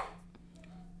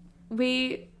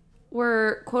we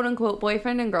were quote unquote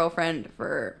boyfriend and girlfriend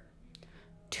for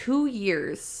 2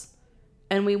 years.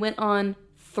 And we went on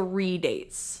 3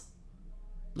 dates.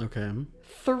 Okay.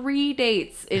 3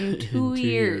 dates in 2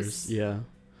 years. Yeah.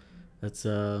 That's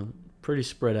pretty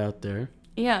spread out there.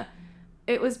 Yeah.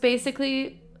 It was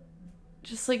basically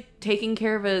just like taking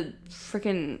care of a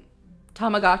freaking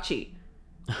Tamagotchi.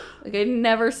 Like, I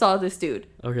never saw this dude.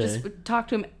 Okay. Just would talk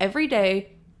to him every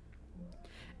day.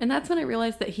 And that's when I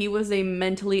realized that he was a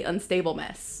mentally unstable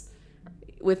mess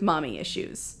with mommy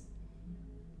issues.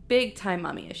 Big time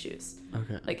mommy issues.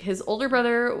 Okay. Like, his older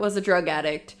brother was a drug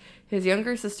addict. His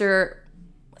younger sister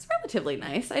was relatively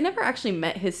nice. I never actually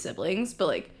met his siblings, but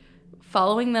like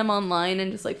following them online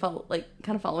and just like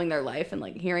kind of following their life and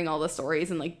like hearing all the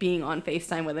stories and like being on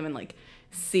FaceTime with him and like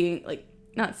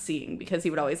not seeing because he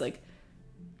would always like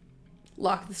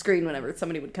lock the screen whenever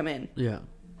somebody would come in. Yeah.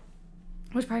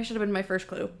 Which probably should have been my first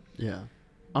clue. Yeah.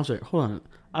 I'm sorry. Hold on.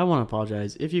 I want to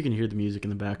apologize. If you can hear the music in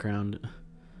the background,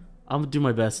 I'm going to do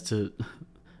my best to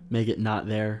make it not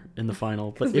there in the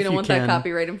final. But we don't want that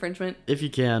copyright infringement. If you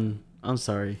can, I'm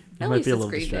sorry. It might be a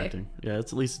little distracting. Yeah,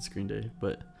 at least it's Green Day.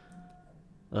 But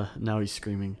now he's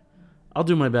screaming. I'll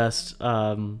do my best,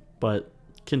 but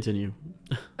continue.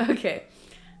 Okay.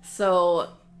 So,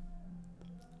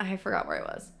 I forgot where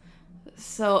I was.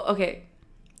 So, okay.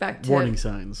 Back to... Warning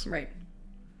signs. Right.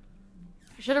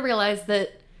 I should have realized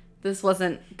that this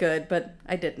wasn't good, but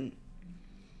I didn't.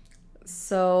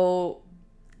 So...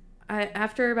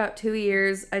 after about 2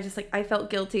 years, I felt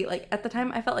guilty. Like, at the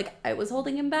time, I felt like I was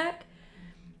holding him back,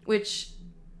 which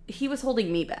he was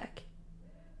holding me back.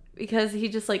 Because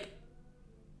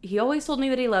he always told me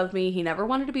that he loved me. He never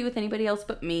wanted to be with anybody else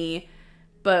but me.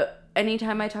 But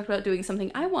anytime I talked about doing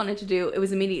something I wanted to do, it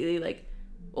was immediately like,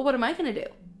 well, what am I going to do?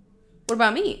 What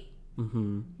about me?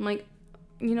 Mm-hmm. I'm like,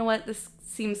 you know what? This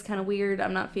seems kind of weird.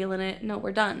 I'm not feeling it. No,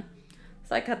 we're done.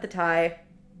 So I cut the tie.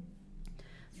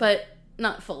 But...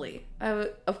 not fully.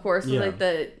 Of course, yeah.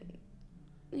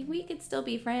 We could still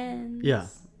be friends. Yeah.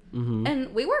 Mm-hmm.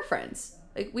 And we were friends.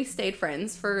 Like, we stayed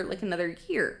friends for, like, another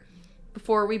year.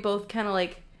 Before we both kind of,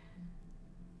 like,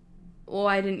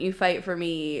 why didn't you fight for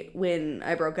me when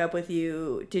I broke up with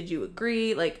you? Did you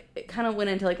agree? Like, it kind of went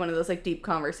into, like, one of those, like, deep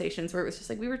conversations where it was just,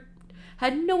 like,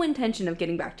 had no intention of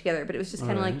getting back together, but it was just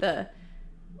kind of like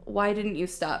why didn't you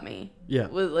stop me? Yeah.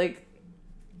 Was, like,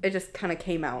 it just kind of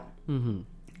came out. Mm-hmm.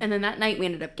 And then that night we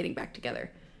ended up getting back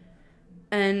together.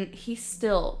 And he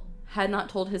still had not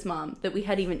told his mom that we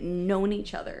had even known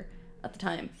each other at the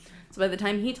time. So by the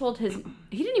time he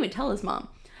didn't even tell his mom.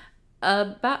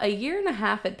 About a year and a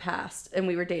half had passed and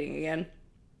we were dating again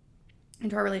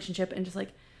into our relationship. And just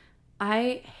like,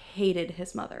 I hated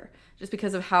his mother just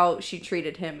because of how she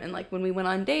treated him. And like when we went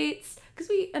on dates, because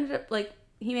we ended up like,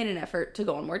 he made an effort to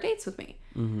go on more dates with me.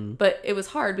 Mm-hmm. But it was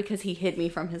hard because he hid me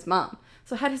from his mom.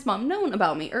 So had his mom known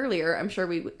about me earlier, I'm sure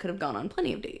we could have gone on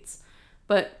plenty of dates.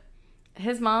 But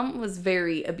his mom was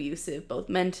very abusive, both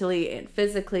mentally and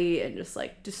physically, and just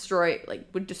like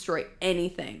would destroy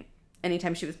anything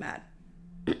anytime she was mad.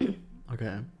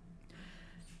 Okay.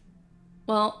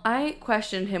 Well, I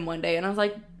questioned him one day and I was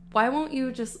like, why won't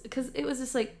you just, because it was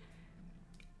just like,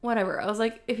 whatever. I was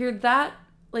like, if you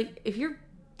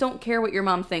don't care what your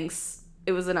mom thinks,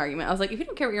 it was an argument. I was like, if you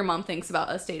don't care what your mom thinks about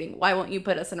us dating, why won't you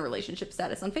put us in a relationship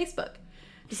status on Facebook?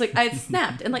 Just like, I had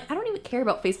snapped. And like, I don't even care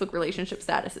about Facebook relationship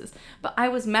statuses, but I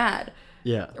was mad.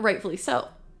 Yeah. Rightfully so.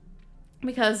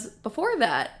 Because before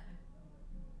that,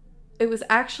 it was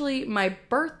actually my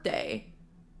birthday.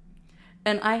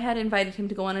 And I had invited him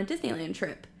to go on a Disneyland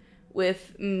trip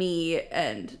with me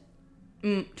and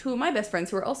two of my best friends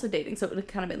who were also dating. So it would have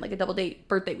kind of been like a double date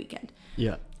birthday weekend.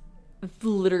 Yeah.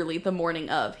 Literally the morning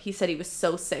of, he said he was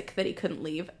so sick that he couldn't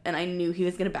leave. And I knew he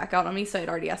was going to back out on me. So I'd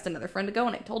already asked another friend to go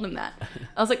and I told him that.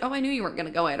 I was like, oh, I knew you weren't going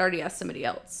to go. I'd already asked somebody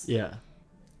else. Yeah.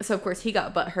 So of course he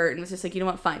got butthurt and was just like, you know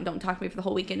what? Fine. Don't talk to me for the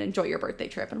whole weekend. Enjoy your birthday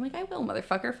trip. And I'm like, I will,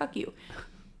 motherfucker. Fuck you.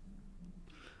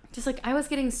 Just like, I was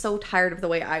getting so tired of the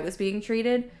way I was being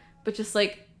treated, but just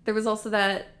like, there was also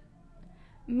that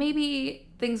maybe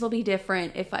things will be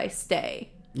different if I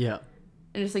stay. Yeah.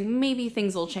 And just like, maybe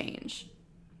things will change.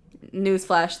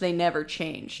 Newsflash, they never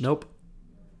changed. Nope.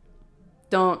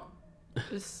 Don't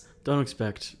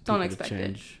expect it. to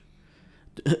change.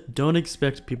 Don't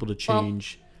expect people to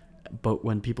change, but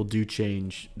when people do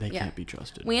change, they can't be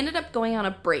trusted. We ended up going on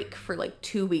a break for like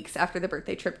 2 weeks after the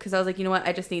birthday trip because I was like, you know what?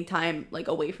 I just need time like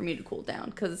away from you to cool down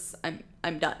because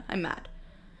I'm done. I'm mad.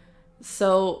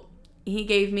 So he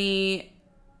gave me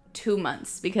 2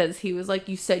 months because he was like,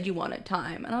 you said you wanted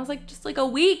time. And I was like, just like a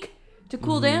week to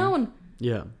cool down.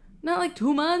 Yeah. Not like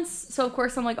 2 months. So of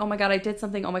course I'm like, oh my God, I did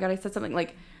something. Oh my God, I said something.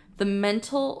 Like the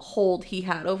mental hold he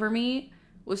had over me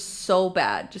was so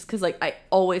bad just because like I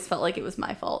always felt like it was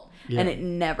my fault. And it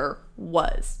never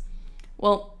was.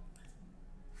 Well,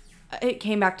 it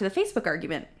came back to the Facebook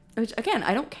argument, which again,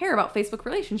 I don't care about Facebook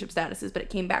relationship statuses, but it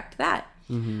came back to that.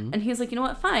 Mm-hmm. And he was like, you know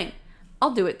what? Fine.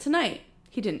 I'll do it tonight.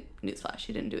 He didn't, newsflash,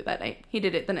 he didn't do it that night. He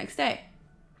did it the next day.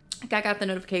 Like, I got the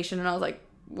notification and I was like,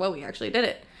 well, we actually did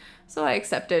it. So I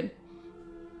accepted.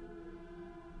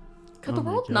 Could the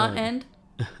world not end?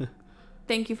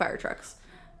 Thank you, fire trucks.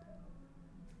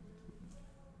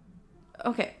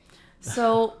 Okay.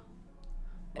 So,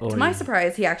 to my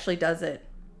surprise, he actually does it.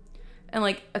 And,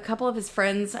 like, a couple of his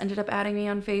friends ended up adding me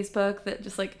on Facebook that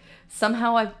just, like,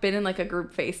 somehow I've been in, like, a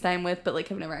group FaceTime with, but, like,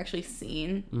 have never actually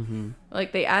seen. Mm-hmm.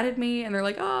 Like, they added me, and they're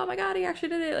like, oh, my God, he actually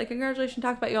did it. Like, congratulations,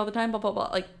 talk about you all the time, blah, blah, blah.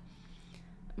 Like,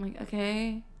 I'm like,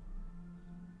 okay.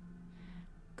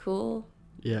 Cool.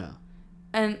 Yeah.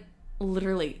 And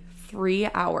literally 3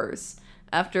 hours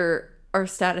after our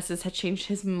statuses had changed,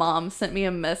 his mom sent me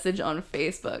a message on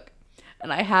Facebook.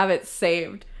 And I have it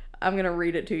saved. I'm going to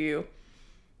read it to you.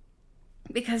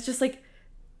 Because just like,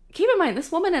 keep in mind,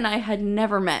 this woman and I had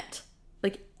never met.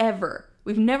 Like, ever.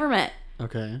 We've never met.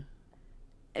 Okay.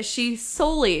 She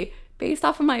solely, based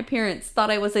off of my appearance, thought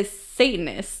I was a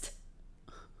Satanist.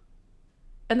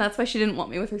 And that's why she didn't want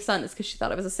me with her son, is because she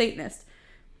thought I was a Satanist.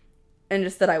 And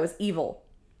just that I was evil.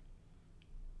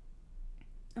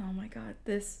 Oh my God,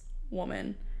 this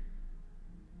woman.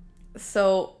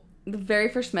 So, the very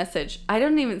first message, I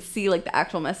didn't even see like the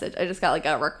actual message. I just got like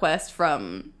a request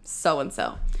from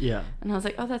so-and-so. Yeah. And I was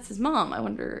like, oh, that's his mom. I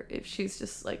wonder if she's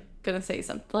just like gonna say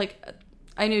something. Like,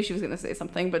 I knew she was gonna say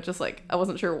something, but just like, I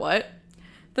wasn't sure what.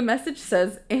 The message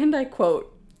says, and I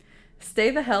quote, "Stay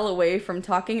the hell away from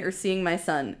talking or seeing my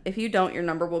son. If you don't, your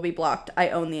number will be blocked. I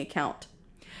own the account."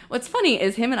 What's funny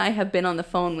is him and I have been on the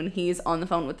phone when he's on the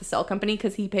phone with the cell company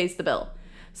because he pays the bill.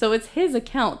 So it's his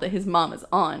account that his mom is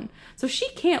on. So she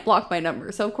can't block my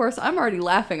number. So of course I'm already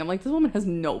laughing. I'm like, this woman has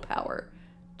no power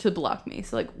to block me.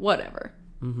 So like, whatever.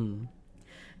 Mm-hmm.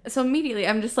 So immediately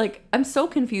I'm just like, I'm so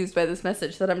confused by this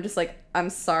message that I'm just like, I'm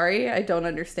sorry, I don't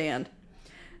understand.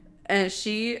 And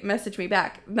she messaged me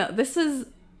back. No, this is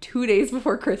 2 days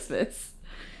before Christmas.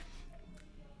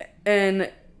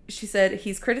 And she said,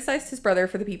 he's criticized his brother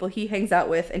for the people he hangs out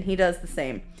with, and he does the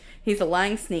same. He's a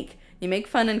lying sneak. You make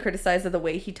fun and criticize of the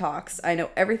way he talks. I know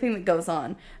everything that goes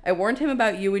on. I warned him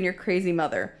about you and your crazy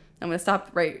mother. I'm going to stop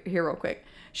right here real quick.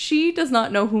 She does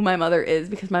not know who my mother is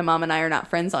because my mom and I are not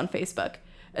friends on Facebook.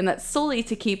 And that's solely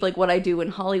to keep like what I do in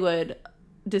Hollywood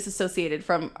disassociated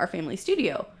from our family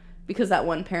studio. Because that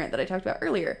one parent that I talked about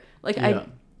earlier. Like, yeah.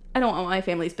 I don't want my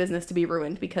family's business to be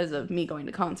ruined because of me going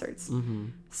to concerts. Mm-hmm.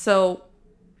 So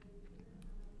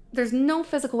there's no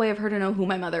physical way of her to know who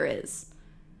my mother is.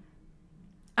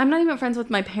 I'm not even friends with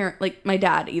my my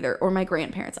dad either, or my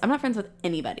grandparents. I'm not friends with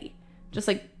anybody. Just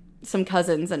like some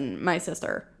cousins and my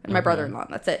sister and my brother-in-law.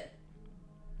 That's it.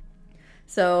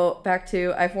 So back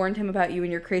to, I've warned him about you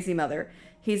and your crazy mother.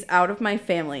 He's out of my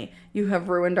family. You have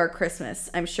ruined our Christmas.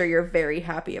 I'm sure you're very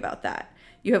happy about that.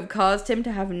 You have caused him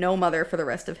to have no mother for the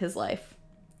rest of his life.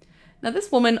 Now,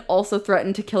 this woman also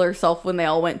threatened to kill herself when they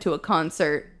all went to a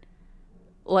concert,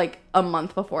 like, a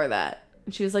month before that.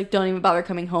 And she was like, don't even bother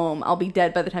coming home. I'll be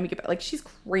dead by the time you get back. Like, she's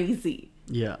crazy.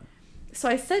 Yeah. So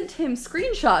I sent him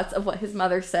screenshots of what his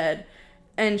mother said.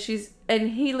 And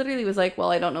he literally was like,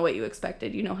 well, I don't know what you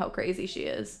expected. You know how crazy she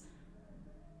is.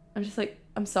 I'm just like,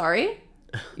 I'm sorry?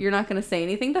 You're not going to say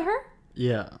anything to her?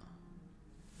 Yeah.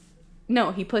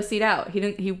 No, he pussied out.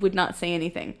 He would not say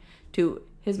anything to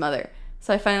his mother.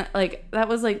 So I find, like, that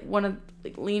was, like, one of,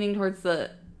 like, leaning towards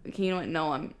the, okay, you know what?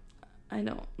 No, I'm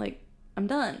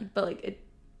done. But, like, it,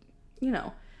 you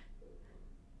know.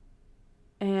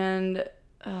 And,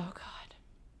 oh, God.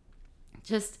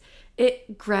 Just,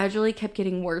 it gradually kept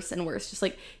getting worse and worse. Just,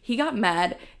 like, he got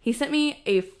mad. He sent me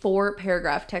a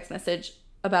 4-paragraph text message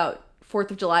about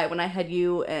 4th of July when I had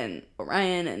you and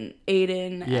Orion and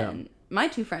Aiden and my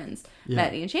 2 friends,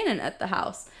 Maddie and Shannon, at the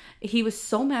house. He was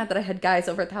so mad that I had guys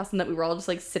over at the house and that we were all just,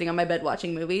 like, sitting on my bed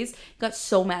watching movies. He got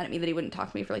so mad at me that he wouldn't talk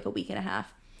to me for, like, a week and a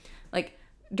half. Like,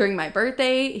 during my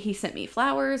birthday, he sent me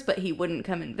flowers, but he wouldn't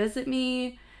come and visit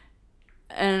me.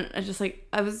 And I just, like,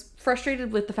 I was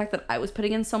frustrated with the fact that I was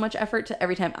putting in so much effort to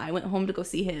every time I went home to go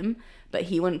see him, but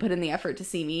he wouldn't put in the effort to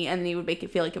see me, and then he would make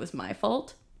it feel like it was my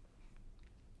fault.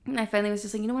 And I finally was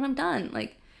just like, you know what, I'm done.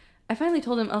 Like, I finally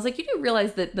told him, I was like, you do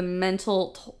realize that the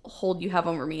mental hold you have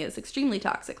over me is extremely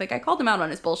toxic. Like, I called him out on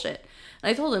his bullshit. And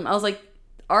I told him, I was like,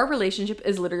 our relationship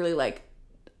is literally like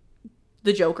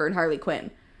the Joker and Harley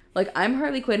Quinn. Like, I'm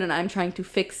Harley Quinn and I'm trying to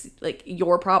fix, like,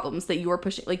 your problems that you are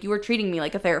pushing. Like, you are treating me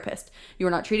like a therapist. You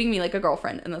are not treating me like a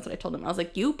girlfriend. And that's what I told him. I was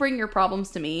like, you bring your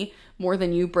problems to me more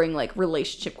than you bring, like,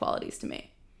 relationship qualities to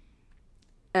me.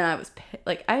 And I was,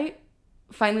 like, I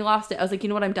finally lost it. I was like, you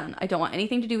know what, I'm done. I don't want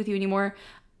anything to do with you anymore.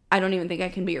 I don't even think I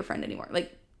can be your friend anymore.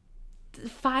 Like,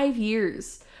 5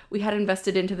 years we had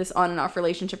invested into this on and off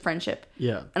relationship, friendship.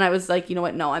 Yeah. And I was like, you know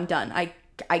what, no, I'm done.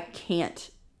 I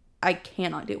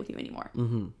cannot deal with you anymore.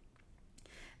 Mm-hmm.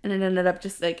 And it ended up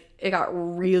just, like, it got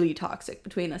really toxic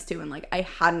between us two. And, like, I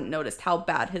hadn't noticed how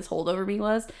bad his hold over me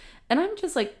was. And I'm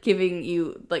just, like, giving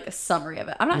you, like, a summary of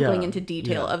it. I'm not going into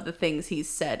detail of the things he's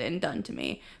said and done to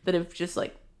me that have just,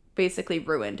 like, basically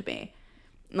ruined me.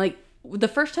 Like, the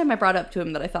first time I brought up to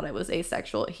him that I thought I was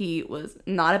asexual, he was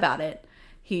not about it.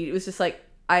 He was just like,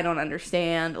 I don't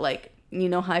understand. Like, you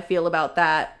know how I feel about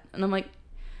that. And I'm like,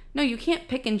 no, you can't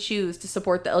pick and choose to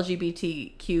support the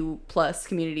LGBTQ plus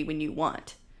community when you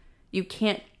want. You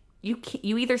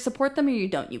either support them or you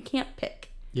don't. You can't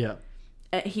pick. Yeah.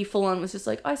 And he full on was just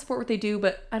like, I support what they do,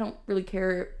 but I don't really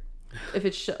care if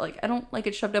it's like, I don't like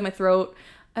it shoved down my throat.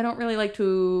 I don't really like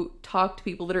to talk to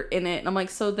people that are in it. And I'm like,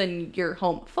 so then you're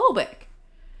homophobic?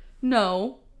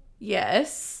 No.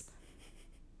 Yes.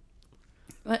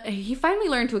 But he finally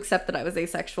learned to accept that I was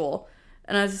asexual.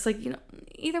 And I was just like, you know,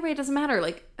 either way, it doesn't matter.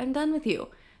 Like, I'm done with you.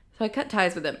 So I cut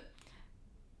ties with him.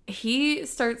 He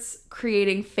starts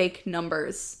creating fake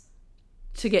numbers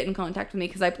to get in contact with me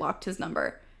because I blocked his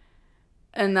number.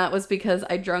 And that was because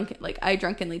I drunkenly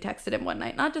texted him one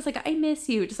night. Not just like, I miss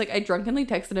you. Just like, I drunkenly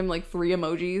texted him like 3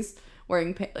 emojis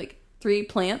wearing like 3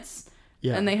 plants.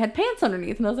 Yeah. And they had pants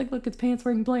underneath. And I was like, look, it's pants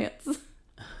wearing plants.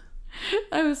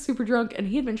 I was super drunk. And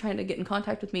he had been trying to get in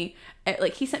contact with me.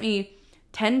 Like, he sent me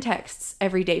 10 texts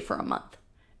every day for a month.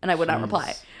 And I would not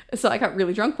reply. So I got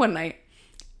really drunk one night.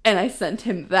 And I sent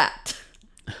him that.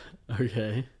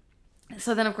 Okay.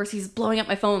 So then, of course, he's blowing up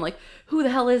my phone. Like, who the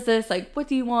hell is this? Like, what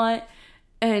do you want?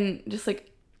 And just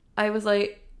like, I was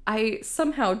like, I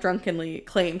somehow drunkenly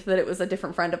claimed that it was a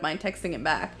different friend of mine texting him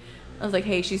back. I was like,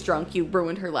 hey, she's drunk. You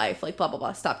ruined her life. Like, blah, blah,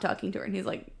 blah. Stop talking to her. And he's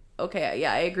like, okay,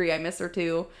 yeah, I agree. I miss her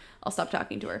too. I'll stop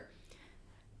talking to her.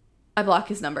 I block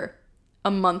his number.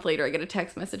 A month later, I get a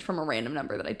text message from a random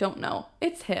number that I don't know.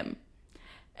 It's him.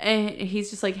 And he's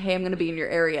just like, hey, I'm going to be in your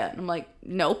area. And I'm like,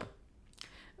 nope.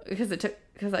 Because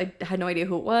I had no idea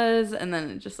who it was. And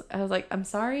then I was like, I'm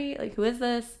sorry. Like, who is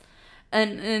this?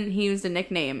 And he used a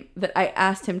nickname that I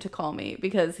asked him to call me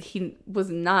because he was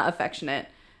not affectionate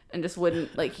and just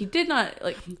wouldn't, like, he did not,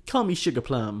 like... Call me Sugar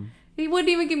Plum. He wouldn't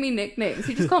even give me nicknames.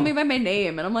 He just called me by my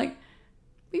name. And I'm like,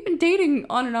 we've been dating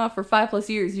on and off for 5+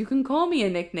 years. You can call me a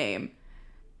nickname.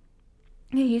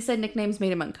 And he said nicknames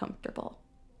made him uncomfortable.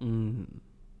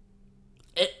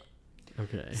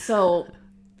 Okay. So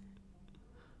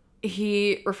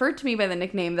he referred to me by the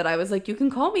nickname that I was like, you can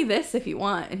call me this if you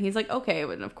want. And he's like, okay.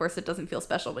 And of course it doesn't feel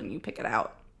special when you pick it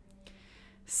out.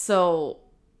 So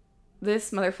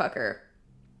this motherfucker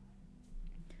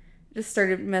just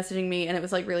started messaging me, and it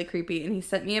was like really creepy. And he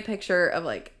sent me a picture of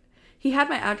like, he had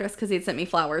my address because he had sent me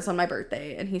flowers on my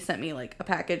birthday, and he sent me like a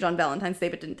package on Valentine's Day,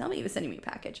 but didn't tell me he was sending me a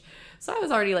package. So I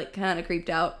was already like kind of creeped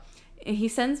out. And he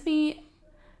sends me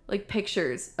like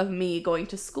pictures of me going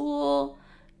to school,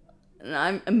 and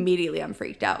I'm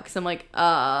freaked out because I'm like,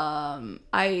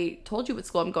 I told you what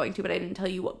school I'm going to, but I didn't tell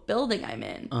you what building I'm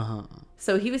in.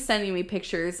 So he was sending me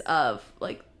pictures of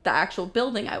like the actual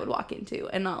building I would walk into,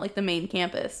 and not like the main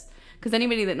campus. Because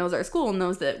anybody that knows our school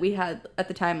knows that we had, at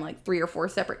the time, like 3 or 4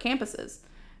 separate campuses,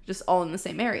 just all in the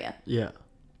same area. Yeah.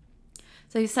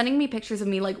 So he's sending me pictures of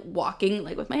me, like, walking,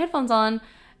 like, with my headphones on.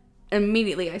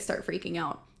 Immediately, I start freaking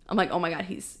out. I'm like, oh my God,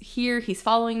 he's here. He's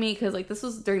following me. Because, like, this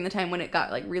was during the time when it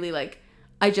got, like, really, like,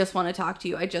 I just want to talk to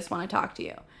you. I just want to talk to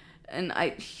you. And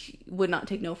I would not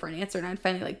take no for an answer. And I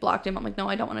finally, like, blocked him. I'm like, no,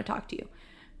 I don't want to talk to you.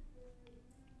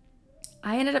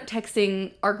 I ended up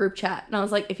texting our group chat. And I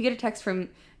was like, if you get a text from...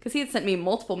 Because he had sent me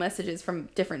multiple messages from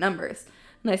different numbers.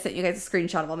 And I sent you guys a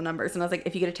screenshot of all the numbers. And I was like,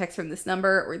 if you get a text from this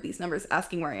number or these numbers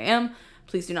asking where I am,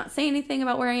 please do not say anything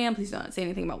about where I am. Please do not say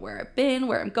anything about where I've been,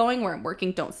 where I'm going, where I'm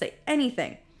working. Don't say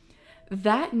anything.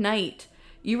 That night,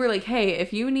 you were like, hey,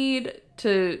 if you need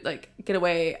to like get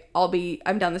away,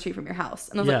 I'm down the street from your house.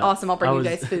 And I was like, awesome, I'll bring you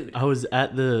guys food. I was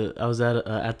at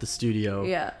the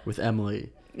studio with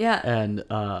Emily. Yeah. And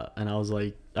I was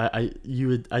like, I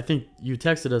think you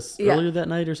texted us earlier that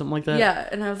night or something like that. Yeah,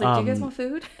 and I was like, do you guys want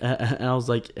food? And I was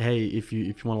like, hey, if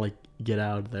you want to like get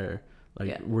out of there,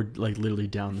 like we're like literally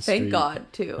down the street. Thank God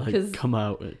too, like, come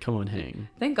on, hang.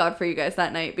 Thank God for you guys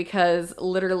that night, because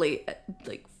literally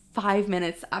like 5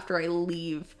 minutes after I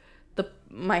leave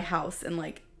my house and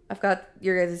like I've got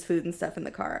your guys' food and stuff in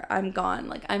the car, I'm gone.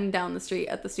 Like I'm down the street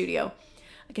at the studio.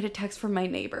 I get a text from my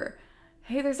neighbor.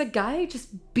 Hey, there's a guy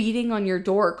just beating on your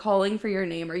door, calling for your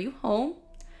name. Are you home?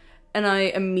 And I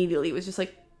immediately was just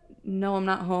like, no, I'm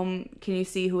not home. Can you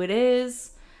see who it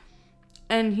is?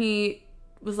 And he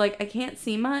was like, I can't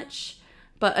see much.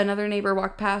 But another neighbor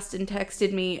walked past and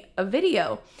texted me a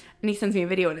video. And he sends me a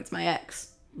video, and it's my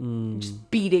ex.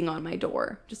 Just beating on my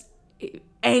door. Just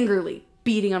angrily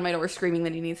beating on my door, screaming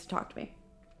that he needs to talk to me.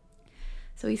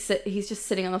 So he's just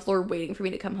sitting on the floor waiting for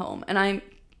me to come home. And I'm...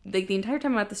 like the entire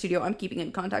time I'm at the studio, I'm keeping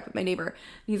in contact with my neighbor.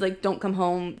 He's like, don't come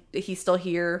home. He's still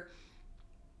here.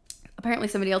 Apparently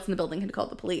somebody else in the building had called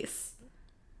the police.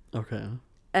 Okay.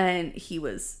 And he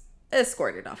was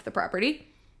escorted off the property.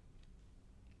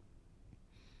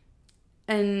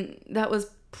 And that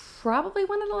was probably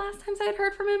one of the last times I had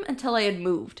heard from him until I had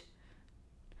moved.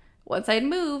 Once I had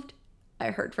moved,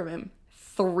 I heard from him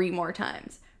 3 more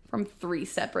times from 3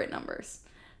 separate numbers.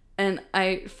 And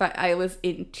I was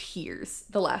in tears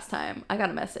the last time I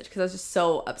got a message because I was just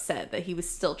so upset that he was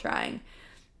still trying.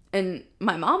 And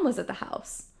my mom was at the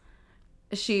house.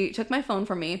 She took my phone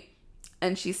from me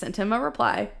and she sent him a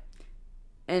reply.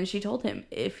 And she told him,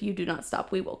 if you do not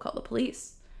stop, we will call the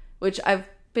police. Which I've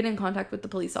been in contact with the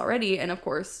police already. And of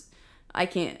course, I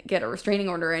can't get a restraining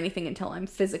order or anything until I'm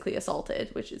physically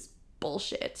assaulted, which is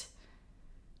bullshit.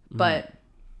 But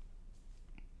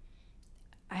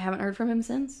I haven't heard from him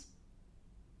since.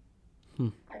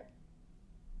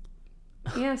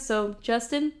 Yeah, so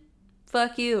Justin,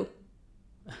 fuck you.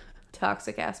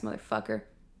 Toxic ass motherfucker.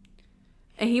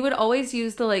 And he would always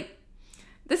use the like,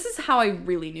 this is how I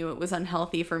really knew it was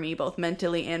unhealthy for me, both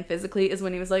mentally and physically, is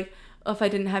when he was like, oh, if I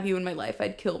didn't have you in my life,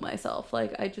 I'd kill myself.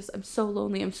 Like, I'm so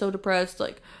lonely, I'm so depressed,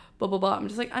 like, blah, blah, blah. I'm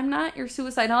just like, I'm not your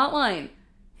suicide hotline.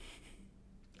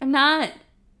 I'm not.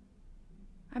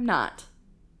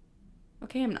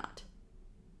 Okay, I'm not.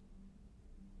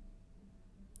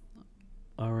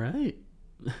 All right.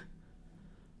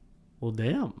 Well,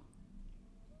 damn.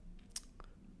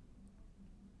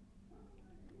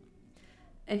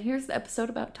 And here's the episode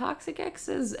about toxic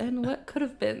exes and what could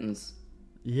have beens.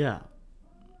 Yeah.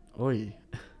 Oi.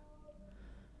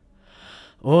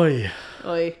 Oi.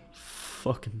 Oi.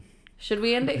 Fucking. Should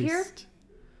we end it Christ. here?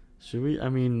 Should we? I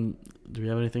mean, do we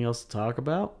have anything else to talk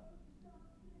about?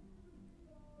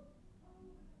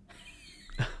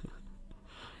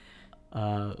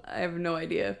 I have no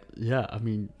idea. Yeah, I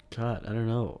mean, God, I don't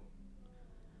know.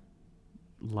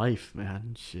 Life,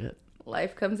 man, shit.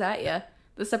 Life comes at ya.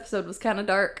 This episode was kind of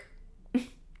dark.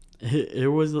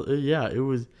 It was, yeah, it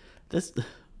was. This,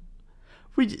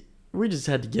 we just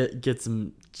had to get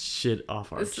some shit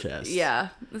off our chest. Yeah,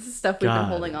 this is stuff we've been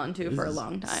holding on to for a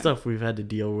long time. Stuff we've had to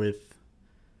deal with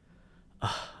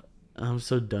I'm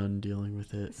so done dealing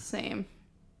with it. Same.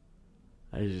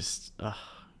 I just,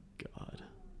 God.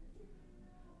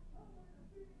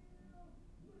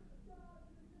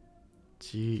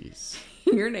 Jeez.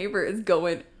 Your neighbor is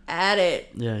going at it.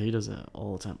 Yeah, he does that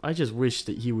all the time. I just wish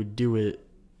that he would do it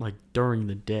like during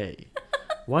the day.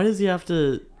 Why does he have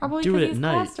to Probably do because it he at has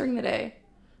night? class during the day.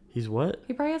 He's what?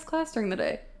 He probably has class during the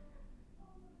day.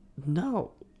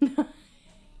 No.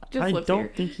 Just I lives don't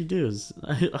here. think he does.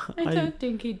 I don't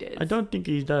think he does. I don't think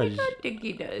he I does. don't think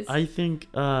he does. I think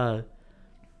I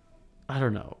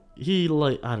don't know.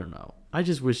 I don't know. I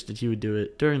just wish that he would do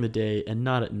it during the day and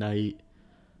not at night,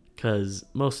 cuz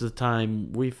most of the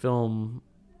time we film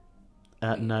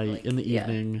at night Like, in the yeah.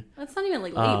 evening. That's not even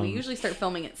like late. We usually start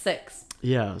filming at 6.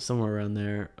 Yeah, somewhere around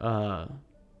there.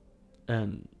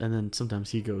 And then sometimes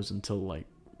he goes until like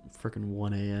freaking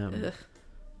 1 a.m. Ugh.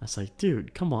 That's like,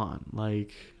 dude, come on.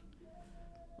 Like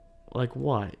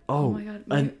why? Oh my God,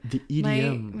 and the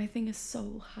EDM. My thing is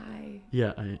so high.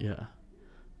 Yeah, yeah.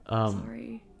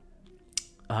 Sorry.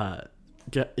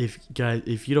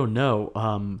 If you don't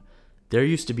know, there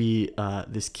used to be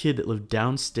this kid that lived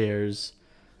downstairs.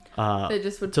 That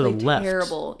just would to play the left,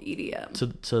 terrible EDM.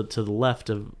 to the left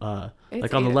of It's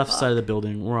like on the 8 left side of o'clock. the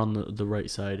building. We're on the right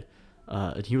side,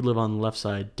 and he would live on the left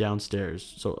side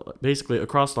downstairs. So basically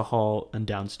across the hall and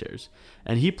downstairs.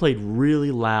 And he played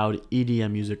really loud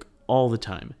EDM music all the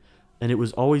time, and it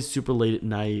was always super late at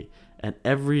night. And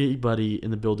everybody in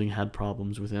the building had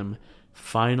problems with him.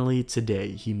 Finally,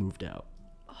 today he moved out.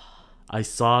 I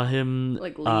saw him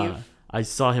Like, leave? I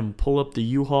saw him pull up the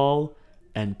U-Haul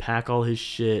and pack all his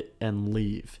shit and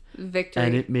leave. Victory.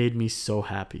 And it made me so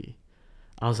happy.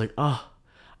 I was like,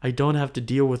 I don't have to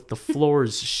deal with the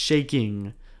floors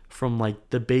shaking from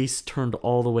like the bass turned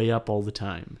all the way up all the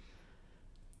time.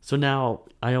 So now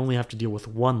I only have to deal with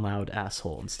one loud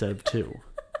asshole instead of two.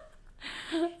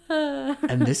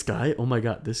 And this guy, oh my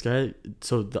God,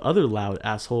 so the other loud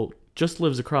asshole just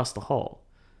lives across the hall.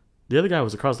 The other guy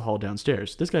was across the hall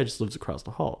downstairs. This guy just lives across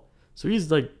the hall. So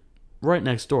he's like right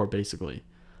next door, basically.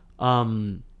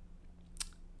 And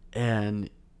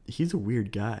he's a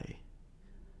weird guy.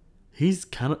 He's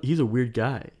a weird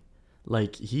guy.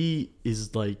 Like, he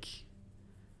is like,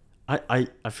 I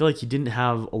feel like he didn't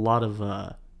have a lot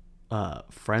of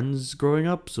friends growing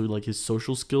up. So like his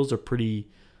social skills are pretty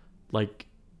like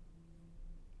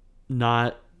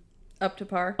not up to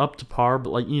par. But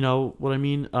like, you know what I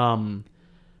mean?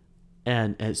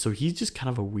 And so he's just kind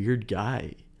of a weird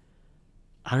guy.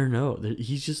 I don't know.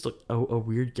 He's just like a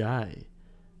weird guy.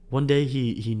 One day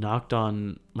he knocked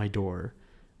on my door,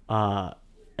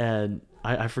 and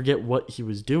I forget what he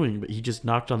was doing, but he just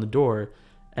knocked on the door,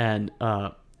 and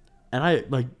I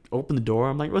like opened the door.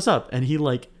 I'm like, "What's up?" And he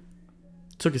like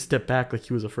took a step back, like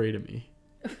he was afraid of me.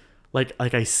 like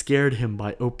I scared him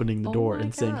by opening the Oh door my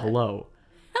and saying God. hello.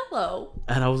 Hello.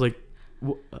 And I was like,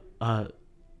 I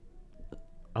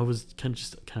was kind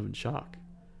of in shock.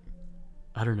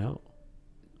 I don't know.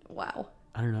 Wow.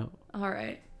 I don't know. All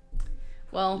right.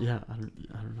 Well, Yeah, I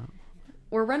don't know.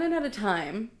 we're running out of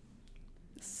time.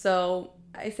 So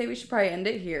I say we should probably end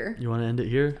it here. You want to end it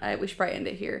here? We should probably end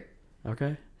it here.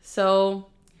 Okay. So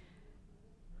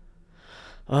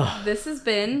Oh, this has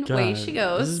been God. Way She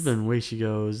Goes. This has been Way She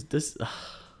Goes. This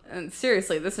And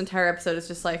seriously, this entire episode is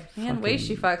just like, man, way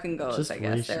she fucking goes, just I Way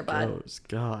guess, She there, bud. Goes.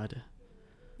 God.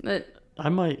 But I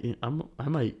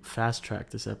might fast track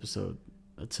this episode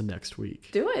to next week.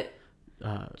 do it.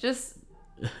 Uh,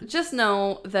 Just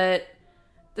know that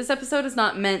this episode is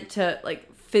not meant to,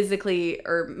 like, physically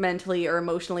or mentally or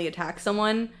emotionally attack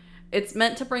someone. It's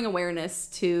meant to bring awareness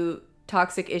to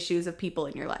toxic issues of people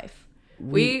in your life.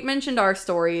 We mentioned our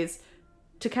stories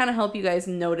to kind of help you guys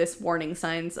notice warning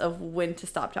signs of when to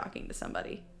stop talking to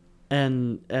somebody.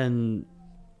 and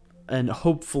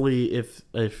hopefully if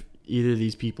either of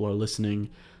these people are listening,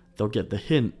 they'll get the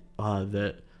hint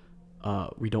that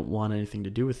we don't want anything to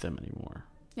do with them anymore.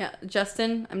 Yeah,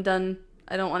 Justin, I'm done.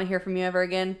 I don't want to hear from you ever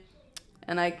again.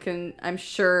 And I'm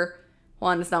sure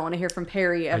Juan does not want to hear from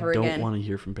Perry ever I don't again. want to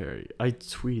hear from Perry. I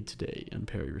tweeted today and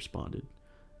Perry responded.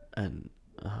 And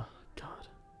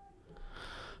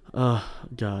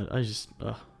God, I just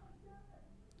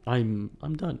I'm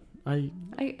done.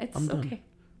 It's I'm done. okay.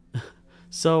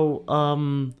 So,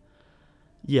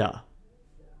 yeah.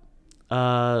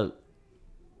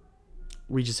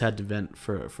 We just had to vent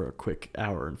for a quick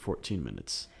hour and 14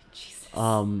 minutes. Jesus.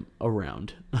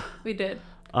 Around. We did.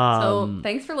 So Um,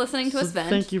 thanks for listening to so us vent.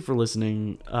 thank you for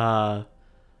listening.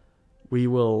 We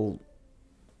will,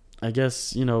 I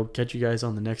guess, catch you guys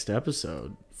on the next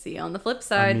episode. See you on the flip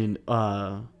side. I mean,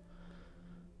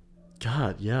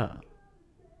 God, yeah.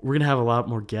 we're gonna have a lot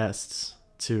more guests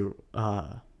too.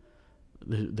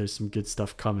 There's some good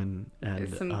stuff coming, and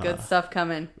There's some good stuff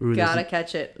coming. ooh, Gotta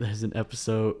catch it. There's an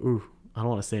episode. Ooh, I don't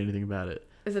want to say anything about it.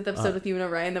 Is it the episode with you and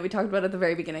Orion that we talked about at the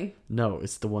very beginning? No,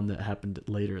 it's the one that happened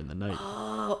later in the night.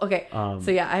 Oh, okay.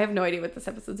 So yeah, I have no idea what this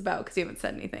episode's about because you haven't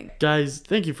said anything. Guys,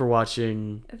 thank you for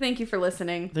watching. Thank you for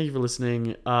listening. Thank you for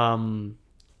listening.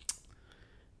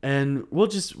 And we're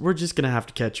just gonna have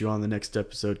to catch you on the next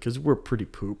episode because we're pretty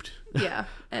pooped. Yeah,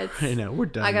 it's. I know, we're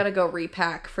done. I gotta go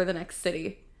repack for the next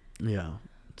city. Yeah.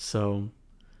 So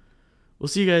we'll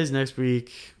see you guys next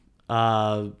week.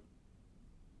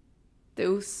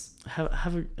 Deuce.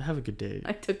 Have a good day.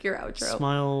 I took your outro.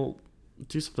 Smile.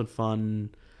 Do something fun.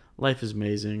 Life is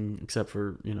amazing, except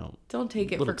for Don't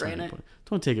take it for granted.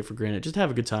 Don't take it for granted. Just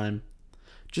have a good time.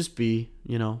 Just be.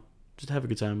 Just have a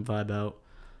good time. Vibe out.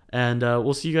 And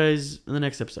we'll see you guys in the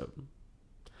next episode.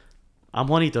 I'm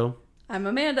Juanito. I'm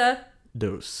Amanda.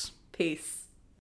 Dose. Peace.